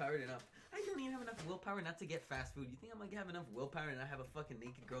enough willpower to not... I don't even have enough willpower not to get fast food. You think I'm going to have enough willpower and not have a fucking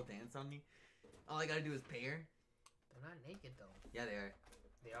naked girl dance on me? All I got to do is pay her? They're not naked, though. Yeah, they are.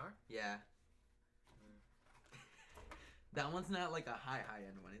 They are? Yeah. That one's not like a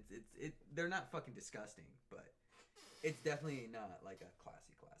high-end one. They're not fucking disgusting, but it's definitely not like a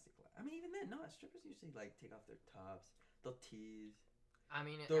classy. I mean, even then, no, strippers usually like take off their tops. They'll tease. I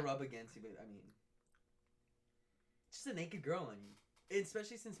mean, they'll rub against you, but I mean, just a naked girl on you.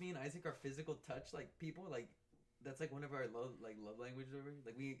 Especially since me and Isaac are physical touch like people, like that's like one of our love languages over here.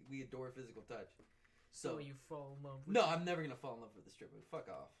 Like we adore physical touch. So you fall in love with No, I'm never gonna fall in love with a stripper. Fuck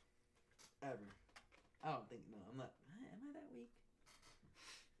off. Ever. I don't think I'm not. Am I that weak?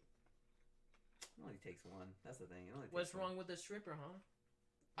 It only takes one. That's the thing. What's wrong with the stripper, huh?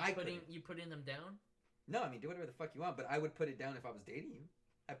 You putting them down? No, I mean do whatever the fuck you want, but I would put it down if I was dating you.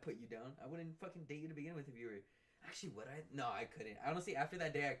 I'd put you down. I wouldn't fucking date you to begin with if you were. Actually, would I? No, I couldn't. Honestly, after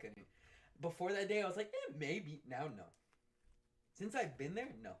that day, I couldn't. Before that day, I was like, maybe. Now, no. Since I've been there,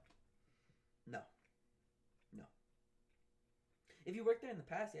 no. If you worked there in the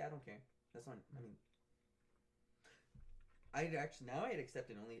past, yeah, I don't care. That's not. I mean, I'd accept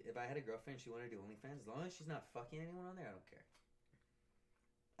it only if I had a girlfriend. She wanted to do OnlyFans. As long as she's not fucking anyone on there, I don't care.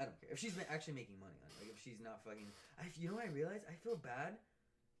 If she's actually making money on it, like if she's not fucking. You know what I realized? I feel bad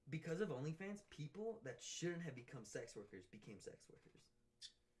because of OnlyFans. People that shouldn't have become sex workers became sex workers.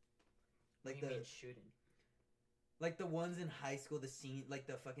 Like shouldn't. Like the ones in high school, like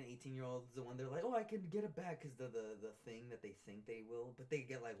the fucking 18-year-olds, the one they're like, oh, I can get it back because the thing that they think they will, but they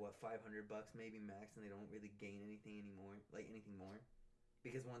get like what $500 maybe max, and they don't really gain anything anymore, like anything more,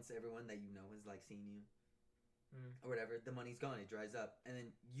 because once everyone that you know has like seen you, or whatever, the money's gone, it dries up, and then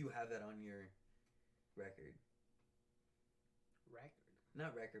you have that on your record.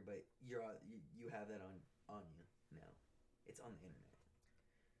 Not record, but you have that on you now. It's on the internet.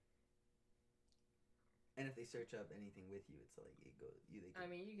 And if they search up anything with you, it's like it goes. I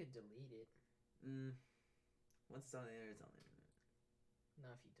mean, you could delete it. Once it's on the internet, it's on the internet.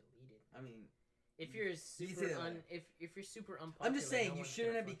 Not if you delete it. I mean, if you're super if you're super unpopular, I'm just saying no you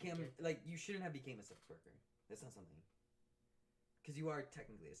shouldn't have become you shouldn't have became a sex worker. That's not something. Because you are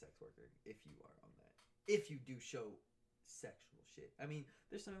technically a sex worker if you are on that. If you do show sexual shit. I mean,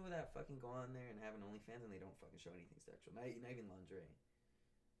 there's some people that fucking go on there and have an OnlyFans and they don't fucking show anything sexual. Not even lingerie.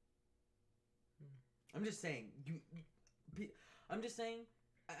 I'm just saying I'm just saying.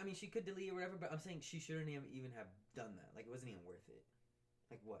 I mean, she could delete or whatever, but I'm saying she shouldn't even have done that. Like, it wasn't even worth it.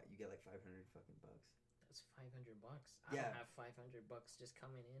 Like, what? You get like 500 fucking bucks. That's $500. I don't have $500 just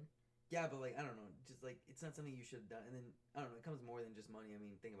coming in. Yeah, but like, I don't know. Just like, it's not something you should have done. And then I don't know. It comes more than just money. I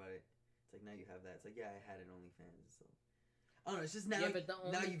mean, think about it. It's like now you have that. It's like, yeah, I had an OnlyFans. So I don't know. It's just now. Yeah, but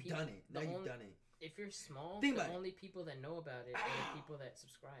now you've done it. Now you've done it. If you're small, the only people that know about it are the people that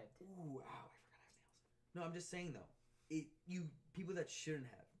subscribed. Ooh, ow! I forgot I have nails. No, I'm just saying though. People that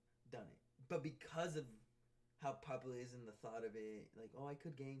shouldn't have done it, but because of how popular it is and the thought of it, like, oh, I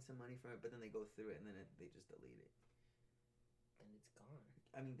could gain some money from it, but then they go through it and then they just delete it. Then it's gone.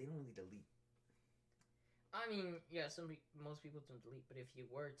 I mean, they don't really delete. I mean, yeah, most people don't delete, but if you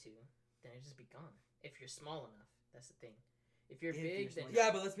were to, then it'd just be gone. If you're small enough, that's the thing. If you're big, then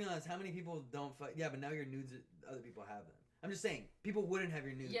yeah, but let's be honest. How many people don't fuck? Yeah, but now your nudes, other people have them. I'm just saying, people wouldn't have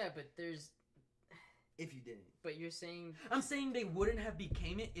your nudes. Yeah, but there's. If you didn't. But you're saying... I'm saying they wouldn't have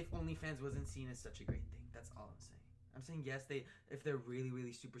became it if OnlyFans wasn't seen as such a great thing. That's all I'm saying. I'm saying, yes, if they're really,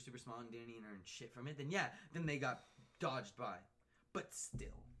 really super, super small and didn't even earn shit from it, then yeah, then they got dodged by. But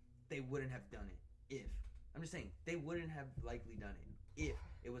still, they wouldn't have done it if... I'm just saying, they wouldn't have likely done it if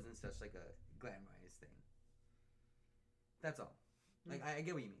it wasn't such like a glamorized thing. That's all. Like, I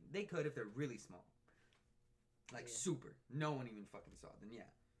get what you mean. They could if they're really small. Like, super. No one even fucking saw it. Then yeah.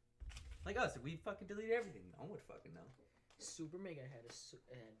 Like us, if we fucking deleted everything, no one would fucking know. Super Mega had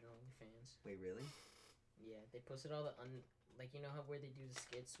an OnlyFans. Wait, really? Yeah, they posted all the like, you know how where they do the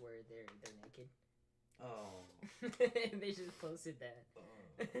skits where they're naked. Oh. They just posted that.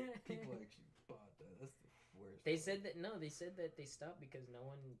 Oh. People actually bought that. That's the worst. They said that they said that they stopped because no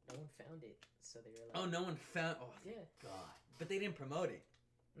one found it. So they were like, oh, no one found. Oh, yeah. God. But they didn't promote it.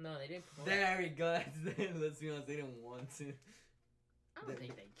 No, they didn't promote it. Very good. Let's be honest, they didn't want to. I don't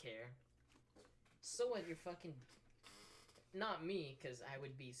think they care. So what? You're fucking. Not me, because I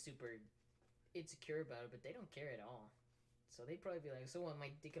would be super insecure about it, but they don't care at all. So they'd probably be like, so what,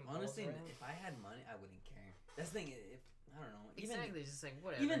 my dick and balls honestly, around? If I had money, I wouldn't care. That's the thing, if, I don't know. Exactly, it's just like,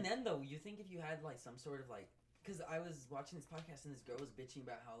 whatever. Even then, though, you think if you had, like, some sort of, like, because I was watching this podcast and this girl was bitching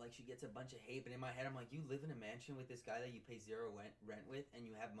about how, like, she gets a bunch of hate, but in my head, I'm like, you live in a mansion with this guy that you pay zero rent with, and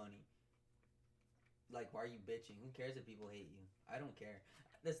you have money. Like, why are you bitching? Who cares if people hate you? I don't care.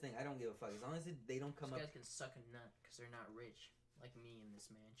 This thing, I don't give a fuck. As long as they don't come up... These guys can suck a nut, because they're not rich. Like me in this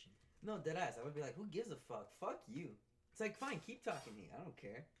mansion. No, deadass. I would be like, who gives a fuck? Fuck you. It's like, fine, keep talking to me. I don't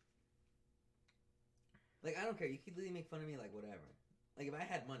care. Like, I don't care. You could literally make fun of me, like, whatever. Like, if I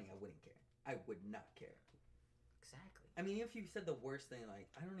had money, I wouldn't care. I would not care. Exactly. I mean, if you said the worst thing, like,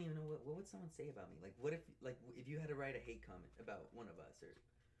 I don't even know, what would someone say about me? Like, what if, like, if you had to write a hate comment about one of us, or,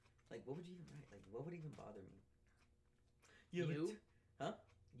 like, what would you even write? Like, what would even bother me? You? Huh?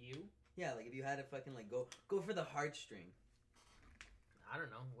 You? Yeah, like, if you had to fucking, like, go for the heartstring. I don't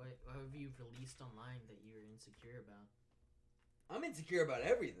know. What have you released online that you're insecure about? I'm insecure about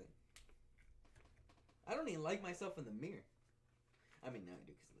everything. I don't even like myself in the mirror. I mean, now I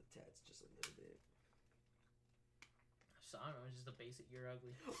do because of the tats, just a little bit. So, I don't know. It's just a basic, you're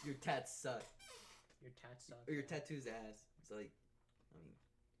ugly. Your tats suck. Your tats suck. Or your tattoo's ass. It's like, I mean,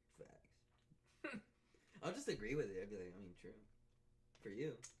 facts. I'll just agree with it. I'd be like, I mean, true. For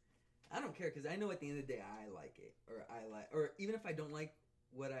you. I don't care, because I know at the end of the day I like it. Or even if I don't like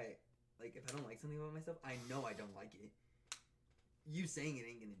what I... Like, if I don't like something about myself, I know I don't like it. You saying it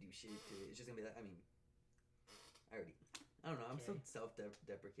ain't gonna do shit to it. It's just gonna be like, I mean... I don't know, I'm so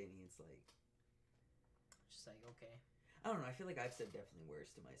self-deprecating, it's like... Just like, okay. I don't know, I feel like I've said definitely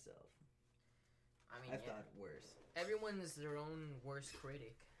worse to myself. I mean, I've thought worse. Everyone's their own worst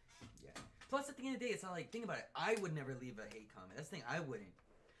critic. Yeah. Plus, at the end of the day, it's not like... Think about it. I would never leave a hate comment. That's the thing, I wouldn't.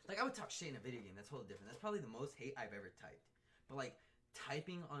 Like, I would talk shit in a video game. That's totally different. That's probably the most hate I've ever typed. But, like,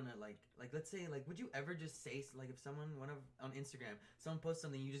 typing on a, like, let's say, like, would you ever just say, like, if someone, on Instagram, someone posts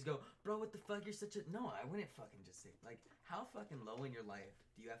something, you just go, bro, what the fuck, you're such a... No, I wouldn't fucking just say... Like, how fucking low in your life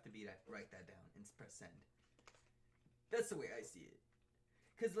do you have to be to write that down and press send? That's the way I see it.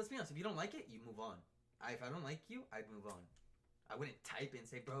 Because, let's be honest, if you don't like it, you move on. If I don't like you, I'd move on. I wouldn't type it and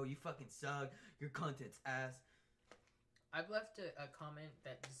say, bro, you fucking suck, your content's ass. I've left a comment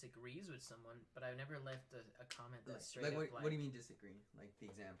that disagrees with someone, but I've never left a comment that's straight like, up like... What do you mean disagree? Like,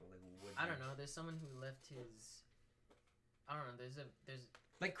 the example. Like, what I don't know. There's someone who left his... I don't know. There's...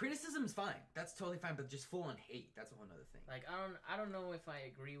 Like, criticism's fine. That's totally fine, but just full on hate. That's a whole nother thing. Like, I don't know if I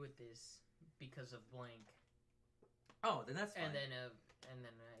agree with this because of blank. Oh, then that's fine. And then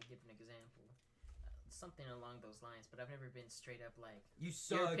I give an example. Something along those lines, but I've never been straight up like... You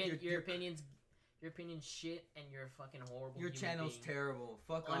suck. Your opinion's shit, and you're fucking horrible. Your channel's terrible.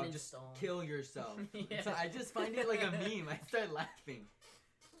 Fuck off. Just kill yourself. Yeah. So I just find it like a meme. I start laughing.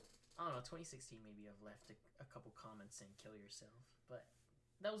 I don't know. 2016, maybe I've left a couple comments saying "kill yourself," but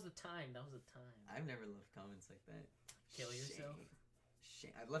that was the time. I've never left comments like that. Kill yourself.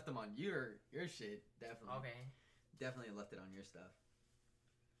 Shame. I've left them on your shit. Definitely. Okay. Definitely left it on your stuff.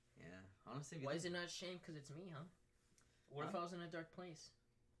 Yeah. Honestly. Why is it not shame? Because it's me, huh? What if I was in a dark place?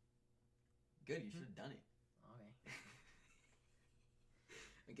 Good, you should have done it. Okay.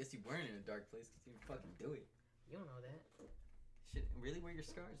 I guess you weren't in a dark place because you didn't fucking do it. You don't know that. Shit, really? Where are your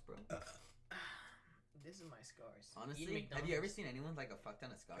scars, bro? This is my scars. Honestly, have you ever seen anyone like a fuck ton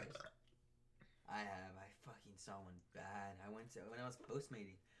of scars? I have. I fucking saw one bad. When I was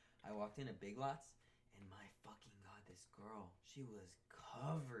postmating, I walked into Big Lots, and my fucking god, this girl, she was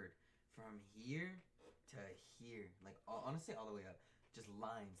covered from here to here. Like, honestly, all the way up. Just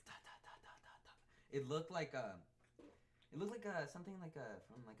lines. It looked like something like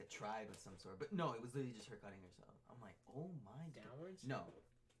from like a tribe of some sort, but no, it was literally just her cutting herself. I'm like, oh my god. Downwards? No,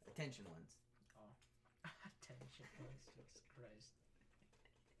 attention ones. Oh, attention ones. Jesus Christ.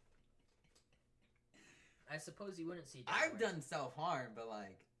 I suppose you wouldn't see. I've done self harm, but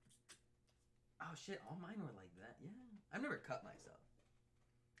like, oh shit, all mine were like that. Yeah, I've never cut myself.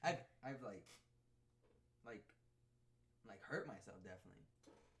 I've like hurt myself definitely.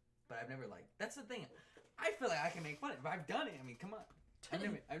 But I've never that's the thing. I feel like I can make fun of it, but I've done it. I mean, come on. I've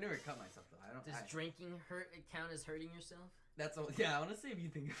never cut myself though. Does drinking count as hurting yourself? That's all. Yeah, honestly, if you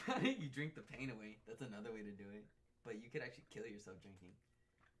think about it, you drink the pain away. That's another way to do it. But you could actually kill yourself drinking.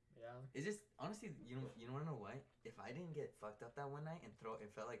 Yeah. It's just honestly, you want to know what? If I didn't get fucked up that one night and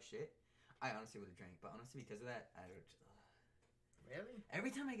it felt like shit, I honestly would have drank. But honestly, because of that, I would. Really?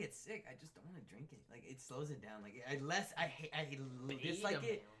 Every time I get sick, I just don't want to drink it. Like, it slows it down. Like, I dislike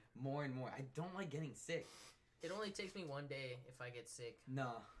it more and more. I don't like getting sick. It only takes me one day if I get sick.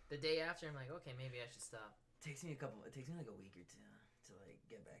 No. The day after, I'm like, okay, maybe I should stop. It takes me like a week or two to like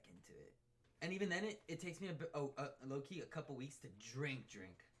get back into it. And even then, it takes me low key a couple weeks to drink.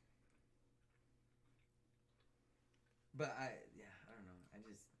 But I don't know.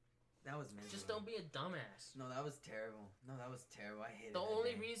 That was miserable. Just don't be a dumbass. No, that was terrible. I hated it. The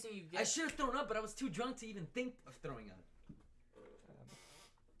only reason you get... I should have thrown up, but I was too drunk to even think of throwing up.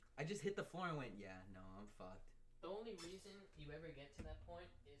 I just hit the floor and went, yeah, no, I'm fucked. The only reason you ever get to that point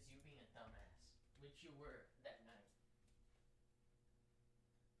is you being a dumbass, which you were that night.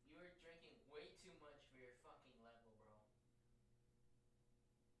 You were drinking way too much for your fucking level, bro.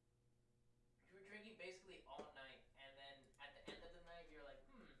 You were drinking basically all night, and then at the end of the night, you're like,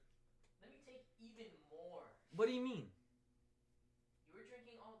 let me take even more. What do you mean? You were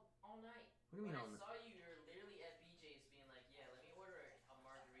drinking all night. What do you mean all night? night? I saw you, you were literally at BJ's being like, yeah, let me order a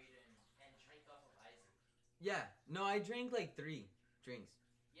margarita and drink off of Isaac. Yeah. No, I drank like 3 drinks.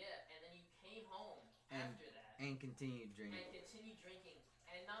 Yeah, and then you came home after that. And continued drinking.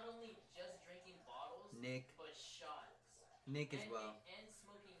 And not only just drinking bottles, but shots. Nick as well. And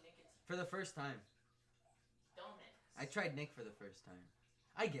smoking nicotine. For the first time. Dumbass. I tried Nick for the first time.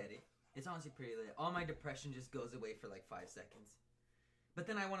 I get it. It's honestly pretty lit. All my depression just goes away for like 5 seconds. But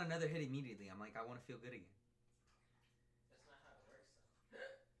then I want another hit immediately. I'm like, I want to feel good again. That's not how it works,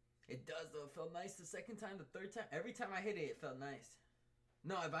 though. It does, though. It felt nice the second time, the third time. Every time I hit it, it felt nice.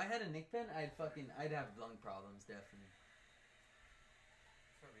 No, if I had a Nick pen, I'd have lung problems, definitely.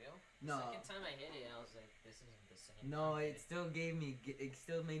 For real? No. The second time I hit it, I was like, this isn't the same. No, it still made me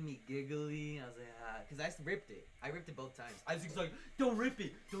giggly. I was like, because I ripped it. I ripped it both times. I was like, don't rip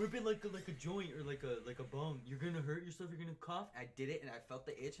it like a joint or like a bong. You're gonna hurt yourself. You're gonna cough. I did it, and I felt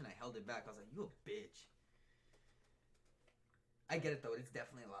the itch, and I held it back. I was like, you a bitch. I get it though. It's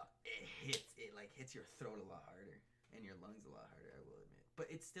definitely a lot. It hits your throat a lot harder, and your lungs a lot harder. I will admit, but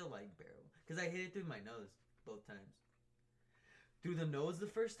it's still like bearable because I hit it through my nose both times. Through the nose the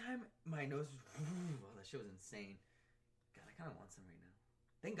first time, my nose was, oh, that shit was insane. God, I kind of want some right now.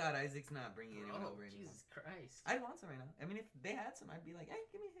 Thank God Isaac's not bringing anyone over anymore. Jesus Christ. I'd want some right now. I mean, if they had some, I'd be like, hey,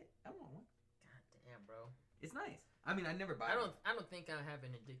 give me a hit. I want one. God damn, bro. It's nice. I mean, I'd never buy one. I don't think I have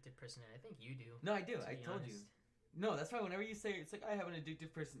an addictive personality. I think you do. No, I do. I told you. No, that's why whenever you say it's like, I have an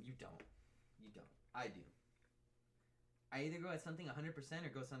addictive person, you don't. You don't. I do. I either go at something 100% or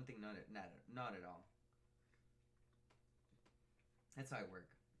go something not at all. That's how I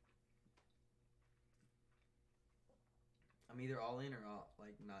work. I'm either all in or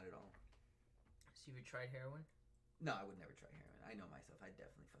not at all. So you ever tried heroin? No, I would never try heroin. I know myself. I'd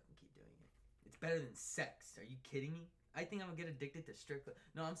definitely fucking keep doing it. It's better than sex. Are you kidding me? I think I would get addicted to strip club.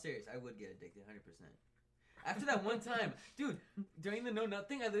 No, I'm serious. I would get addicted 100%. After that one time, dude, during the no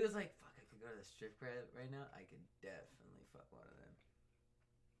nothing, I was like, fuck, I could go to the strip club right now. I could definitely fuck one of them.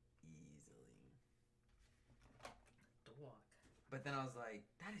 Easily. Dog. But then I was like,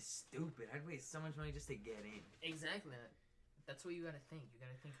 that is stupid. I'd waste so much money just to get in. Exactly. That's what you gotta think. You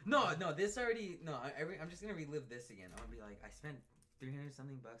gotta think. No, this already. No, I'm just gonna relive this again. I'm gonna be like, I spent $300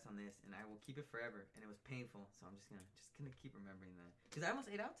 something on this, and I will keep it forever. And it was painful, so I'm just gonna keep remembering that. Because I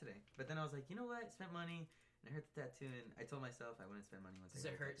almost ate out today, but then I was like, you know what? I spent money, and I hurt the tattoo, and I told myself I wouldn't spend money once. Does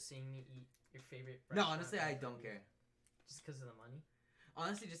it hurt seeing me eat your favorite? No, honestly, I don't care. Just because of the money?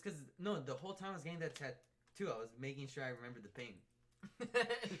 Honestly, just because the whole time I was getting that tattoo, I was making sure I remembered the pain.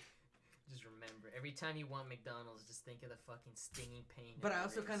 Just remember, every time you want McDonald's, just think of the fucking stinging pain. But I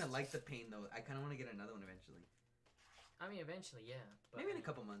also kind of like the pain, though. I kind of want to get another one eventually. I mean, eventually, yeah. But maybe in a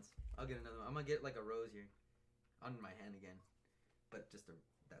couple months, I'll get another one. I'm gonna get like a rose here, on my hand again. But that's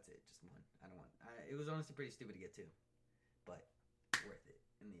it, just one. I don't want. It was honestly pretty stupid to get two, but worth it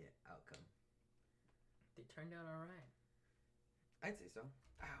in the outcome. They turned out all right. I'd say so.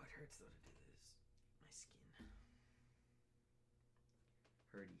 Ow, it hurts though to do this. My skin.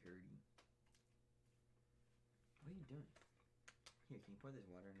 Hurdy. What are you doing? Here, can you pour this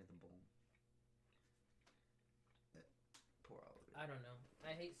water into the bowl? Pour all of it. I don't know.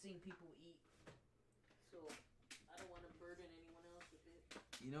 I hate seeing people eat, so I don't want to burden anyone else with it.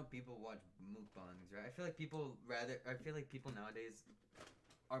 You know, people watch mukbangs, right? I feel like people nowadays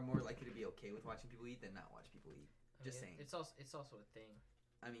are more likely to be okay with watching people eat than not watch people eat. Just saying. It's also a thing.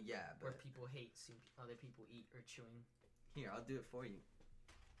 I mean, yeah, but where people hate seeing other people eat or chewing. Here, I'll do it for you.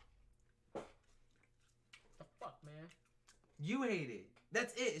 The fuck, man? You hate it.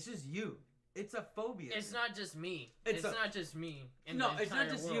 That's it. It's just you. It's a phobia. It's not just me. It's not just me. No, it's not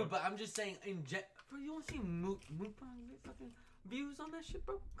just you. But I'm just saying, bro, you want to see mukbang fucking views on that shit,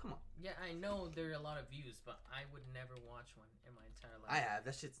 bro? Come on. Yeah, I know there are a lot of views, but I would never watch one in my entire life. I have.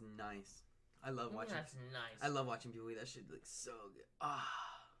 That shit's nice. I love watching. That's nice. I love watching people eat. That shit looks so good.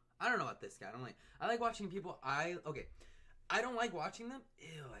 I don't know about this guy. I like watching people. I don't like watching them.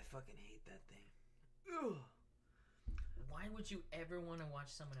 Ew, I fucking hate that thing. Ew. Why would you ever want to watch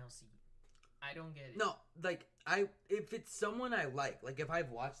someone else eat? I don't get it. No, like if it's someone I like if I've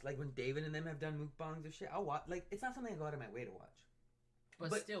watched when David and them have done mukbangs or shit, I'll watch. It's not something I go out of my way to watch.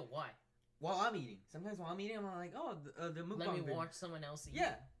 But still, why? While I'm eating, sometimes while I'm eating, I'm like, oh, the mukbang. Let me watch someone else eat.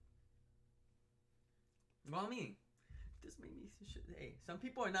 Yeah. While I'm eating, this made me. Hey, some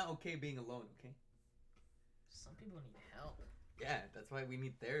people are not okay being alone. Okay. Some people need help. Yeah, that's why we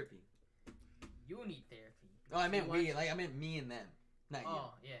need therapy. You need therapy. Oh, I meant we. I meant me and them. Not you.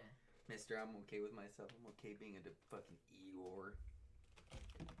 Oh, yeah. Mister, I'm okay with myself. I'm okay being a fucking Eeyore.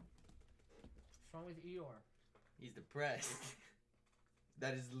 What's wrong with Eeyore? He's depressed.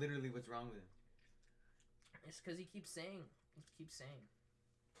 That is literally what's wrong with him. It's because he keeps saying.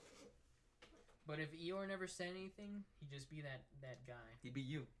 But if Eeyore never said anything, he'd just be that guy. He'd be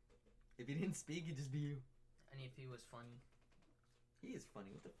you. If he didn't speak, he'd just be you. And if he was funny. He is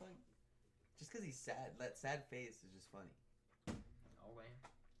funny. What the fuck? Just because he's sad. That sad face is just funny. Oh, man.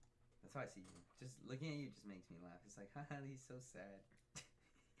 That's how I see you. Just looking at you just makes me laugh. It's like, haha, he's so sad.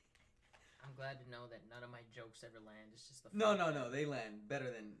 I'm glad to know that none of my jokes ever land. It's just the No. They land better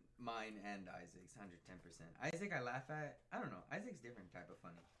than mine and Isaac's, 110%. Isaac, I laugh at. I don't know. Isaac's different type of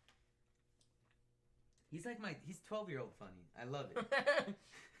funny. He's like he's 12-year-old funny. I love it.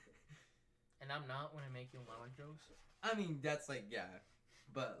 And I'm not when I make you laugh jokes. I mean, that's yeah.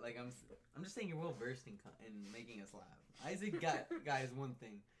 But I'm just saying you're well versed in making us laugh. Isaac guy is one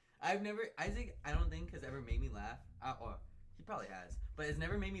thing. Isaac I don't think has ever made me laugh. Or he probably has, but has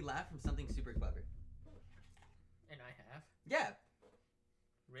never made me laugh from something super clever. And I have. Yeah.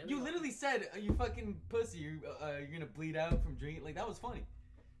 Really? You literally said, "You fucking pussy, you're gonna bleed out from drinking." Like that was funny.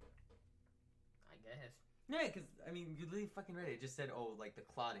 I guess. Yeah, because I mean, you literally fucking read it. It just said, "Oh, like the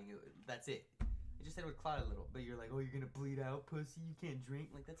clotting." That's it. It just said it would clot a little, but you're like, "Oh, you're gonna bleed out, pussy. You can't drink."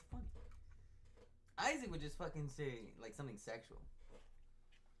 Like that's funny. Isaac would just fucking say like something sexual.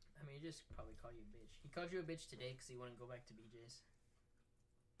 I mean, he just probably called you a bitch. He called you a bitch today because he wouldn't go back to BJ's.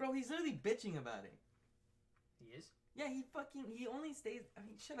 Bro, he's literally bitching about it. He is? Yeah, he only stays. I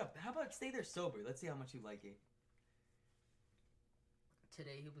mean, shut up. How about stay there sober? Let's see how much you like it.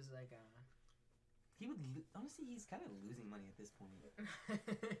 Today he was like, He would honestly. He's kind of losing money at this point.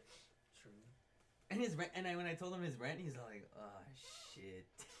 True. And his rent. And when I told him his rent, he's like, "Oh shit."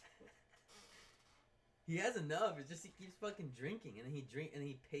 He has enough. It's just he keeps fucking drinking, and then he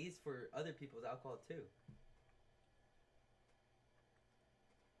pays for other people's alcohol too.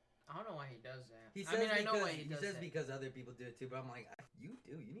 I don't know why he does that. He says I know why he does that. because other people do it too, but I'm like, you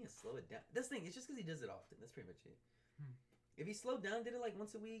need to slow it down. This thing, it's just because he does it often. That's pretty much it. If he slowed down, did it like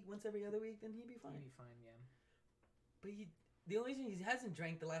once a week, once every other week, then he'd be fine. He'd be fine, yeah. But the only reason he hasn't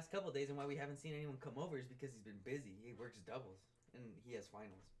drank the last couple of days and why we haven't seen anyone come over is because he's been busy. He works doubles, and he has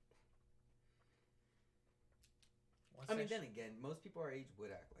finals. I mean, then again, most people our age would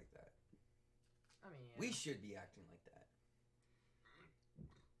act like that. I mean, yeah. We should be acting like that.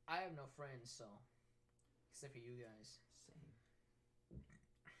 I have no friends, so except for you guys.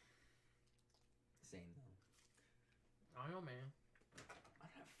 Same though. I don't know, man. I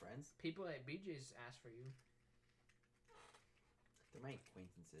don't have friends. People at BJ's ask for you. They're my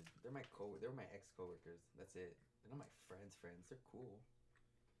acquaintances. They're my They're my ex-coworkers. That's it. They're not my friends. They're cool.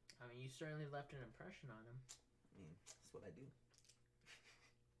 I mean, you certainly left an impression on them. I mean, that's what I do.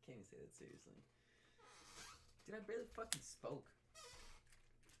 Can't even say that seriously. Dude, I barely fucking spoke.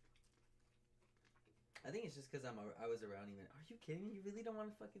 I think it's just because I was around even. Are you kidding me? You really don't want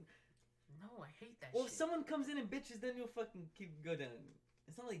to fucking... No, I hate that Well, shit. if someone comes in and bitches, then you'll fucking go down.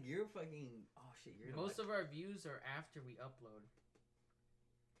 It's not like you're fucking... Oh, shit, you're... Most of our views are after we upload.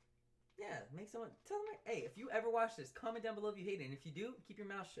 Yeah, make someone... Tell them, hey, if you ever watch this, comment down below if you hate it. And if you do, keep your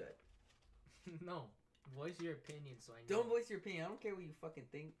mouth shut. No. Voice your opinion so I know. Don't voice your opinion. I don't care what you fucking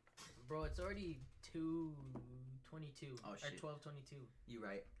think. Bro, it's already 2:22. Oh, shit. Or 12:22. You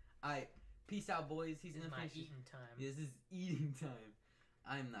right. Alright, peace out, boys. He's This is gonna my finish... eating time. This is eating time.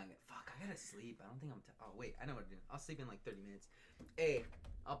 I'm not gonna... Fuck, I gotta sleep. I don't think I'm... Oh, wait. I know what to do. I'll sleep in like 30 minutes. Hey,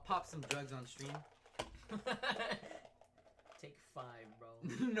 I'll pop some drugs on stream. Take 5, bro.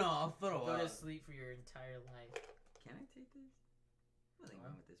 No, I'll throw Go up. to sleep for your entire life. Can I take this? Nothing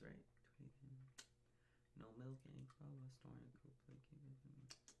wrong with this, right? No milk and crowbar storing cool plate.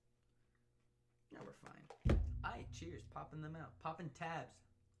 Yeah, we're fine. Alright, cheers. Popping them out. Popping tabs.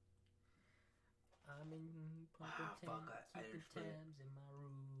 I'm in popping keeping tabs in my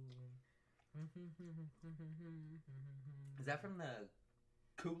room. Is that from the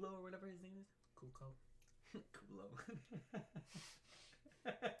Kulo or whatever his name is? Kuko. Kulo.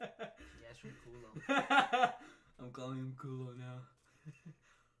 Yeah, it's from Kulo. I'm calling him Kulo now.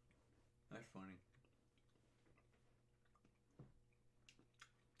 That's funny.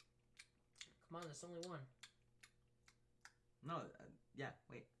 Come on, there's only one. No, yeah,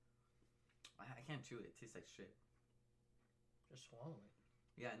 wait. I can't chew it. It tastes like shit. Just swallow it.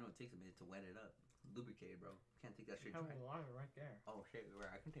 Yeah, I know it takes a minute to wet it up. Lubricated, bro. Can't take that shit I dry. have a lot of it right there. Oh shit, you're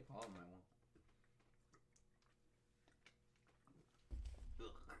right. I can take all of them I want.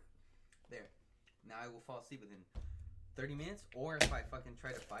 Ugh. There. Now I will fall asleep within 30 minutes, or if I fucking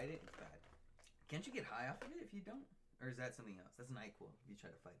try to fight it, it's bad. Can't you get high off of it if you don't? Or is that something else? That's NyQuil if you try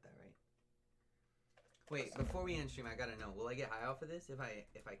to fight that, right? Wait, before we end stream, I gotta know, will I get high off of this? If I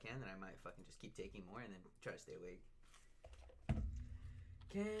can, then I might fucking just keep taking more and then try to stay awake.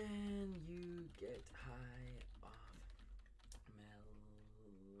 Can you get high off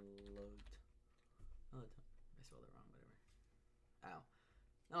melatonin? I spelled it wrong, whatever. Ow.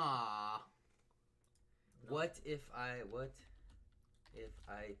 Aww. No. What if I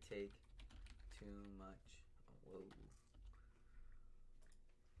take too much? Whoa.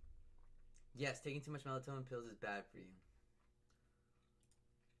 Yes, taking too much melatonin pills is bad for you.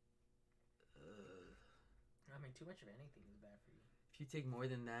 I mean, too much of anything is bad for you. If you take more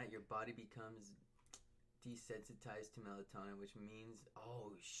than that, your body becomes desensitized to melatonin, which means...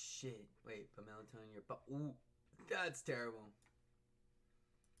 Oh, shit. Wait, but melatonin, your body... Ooh, that's terrible.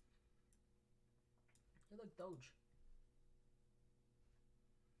 You look Doge.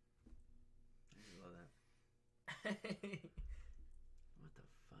 I love that. What the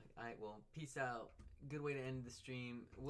fuck? Alright, well, peace out. Good way to end the stream.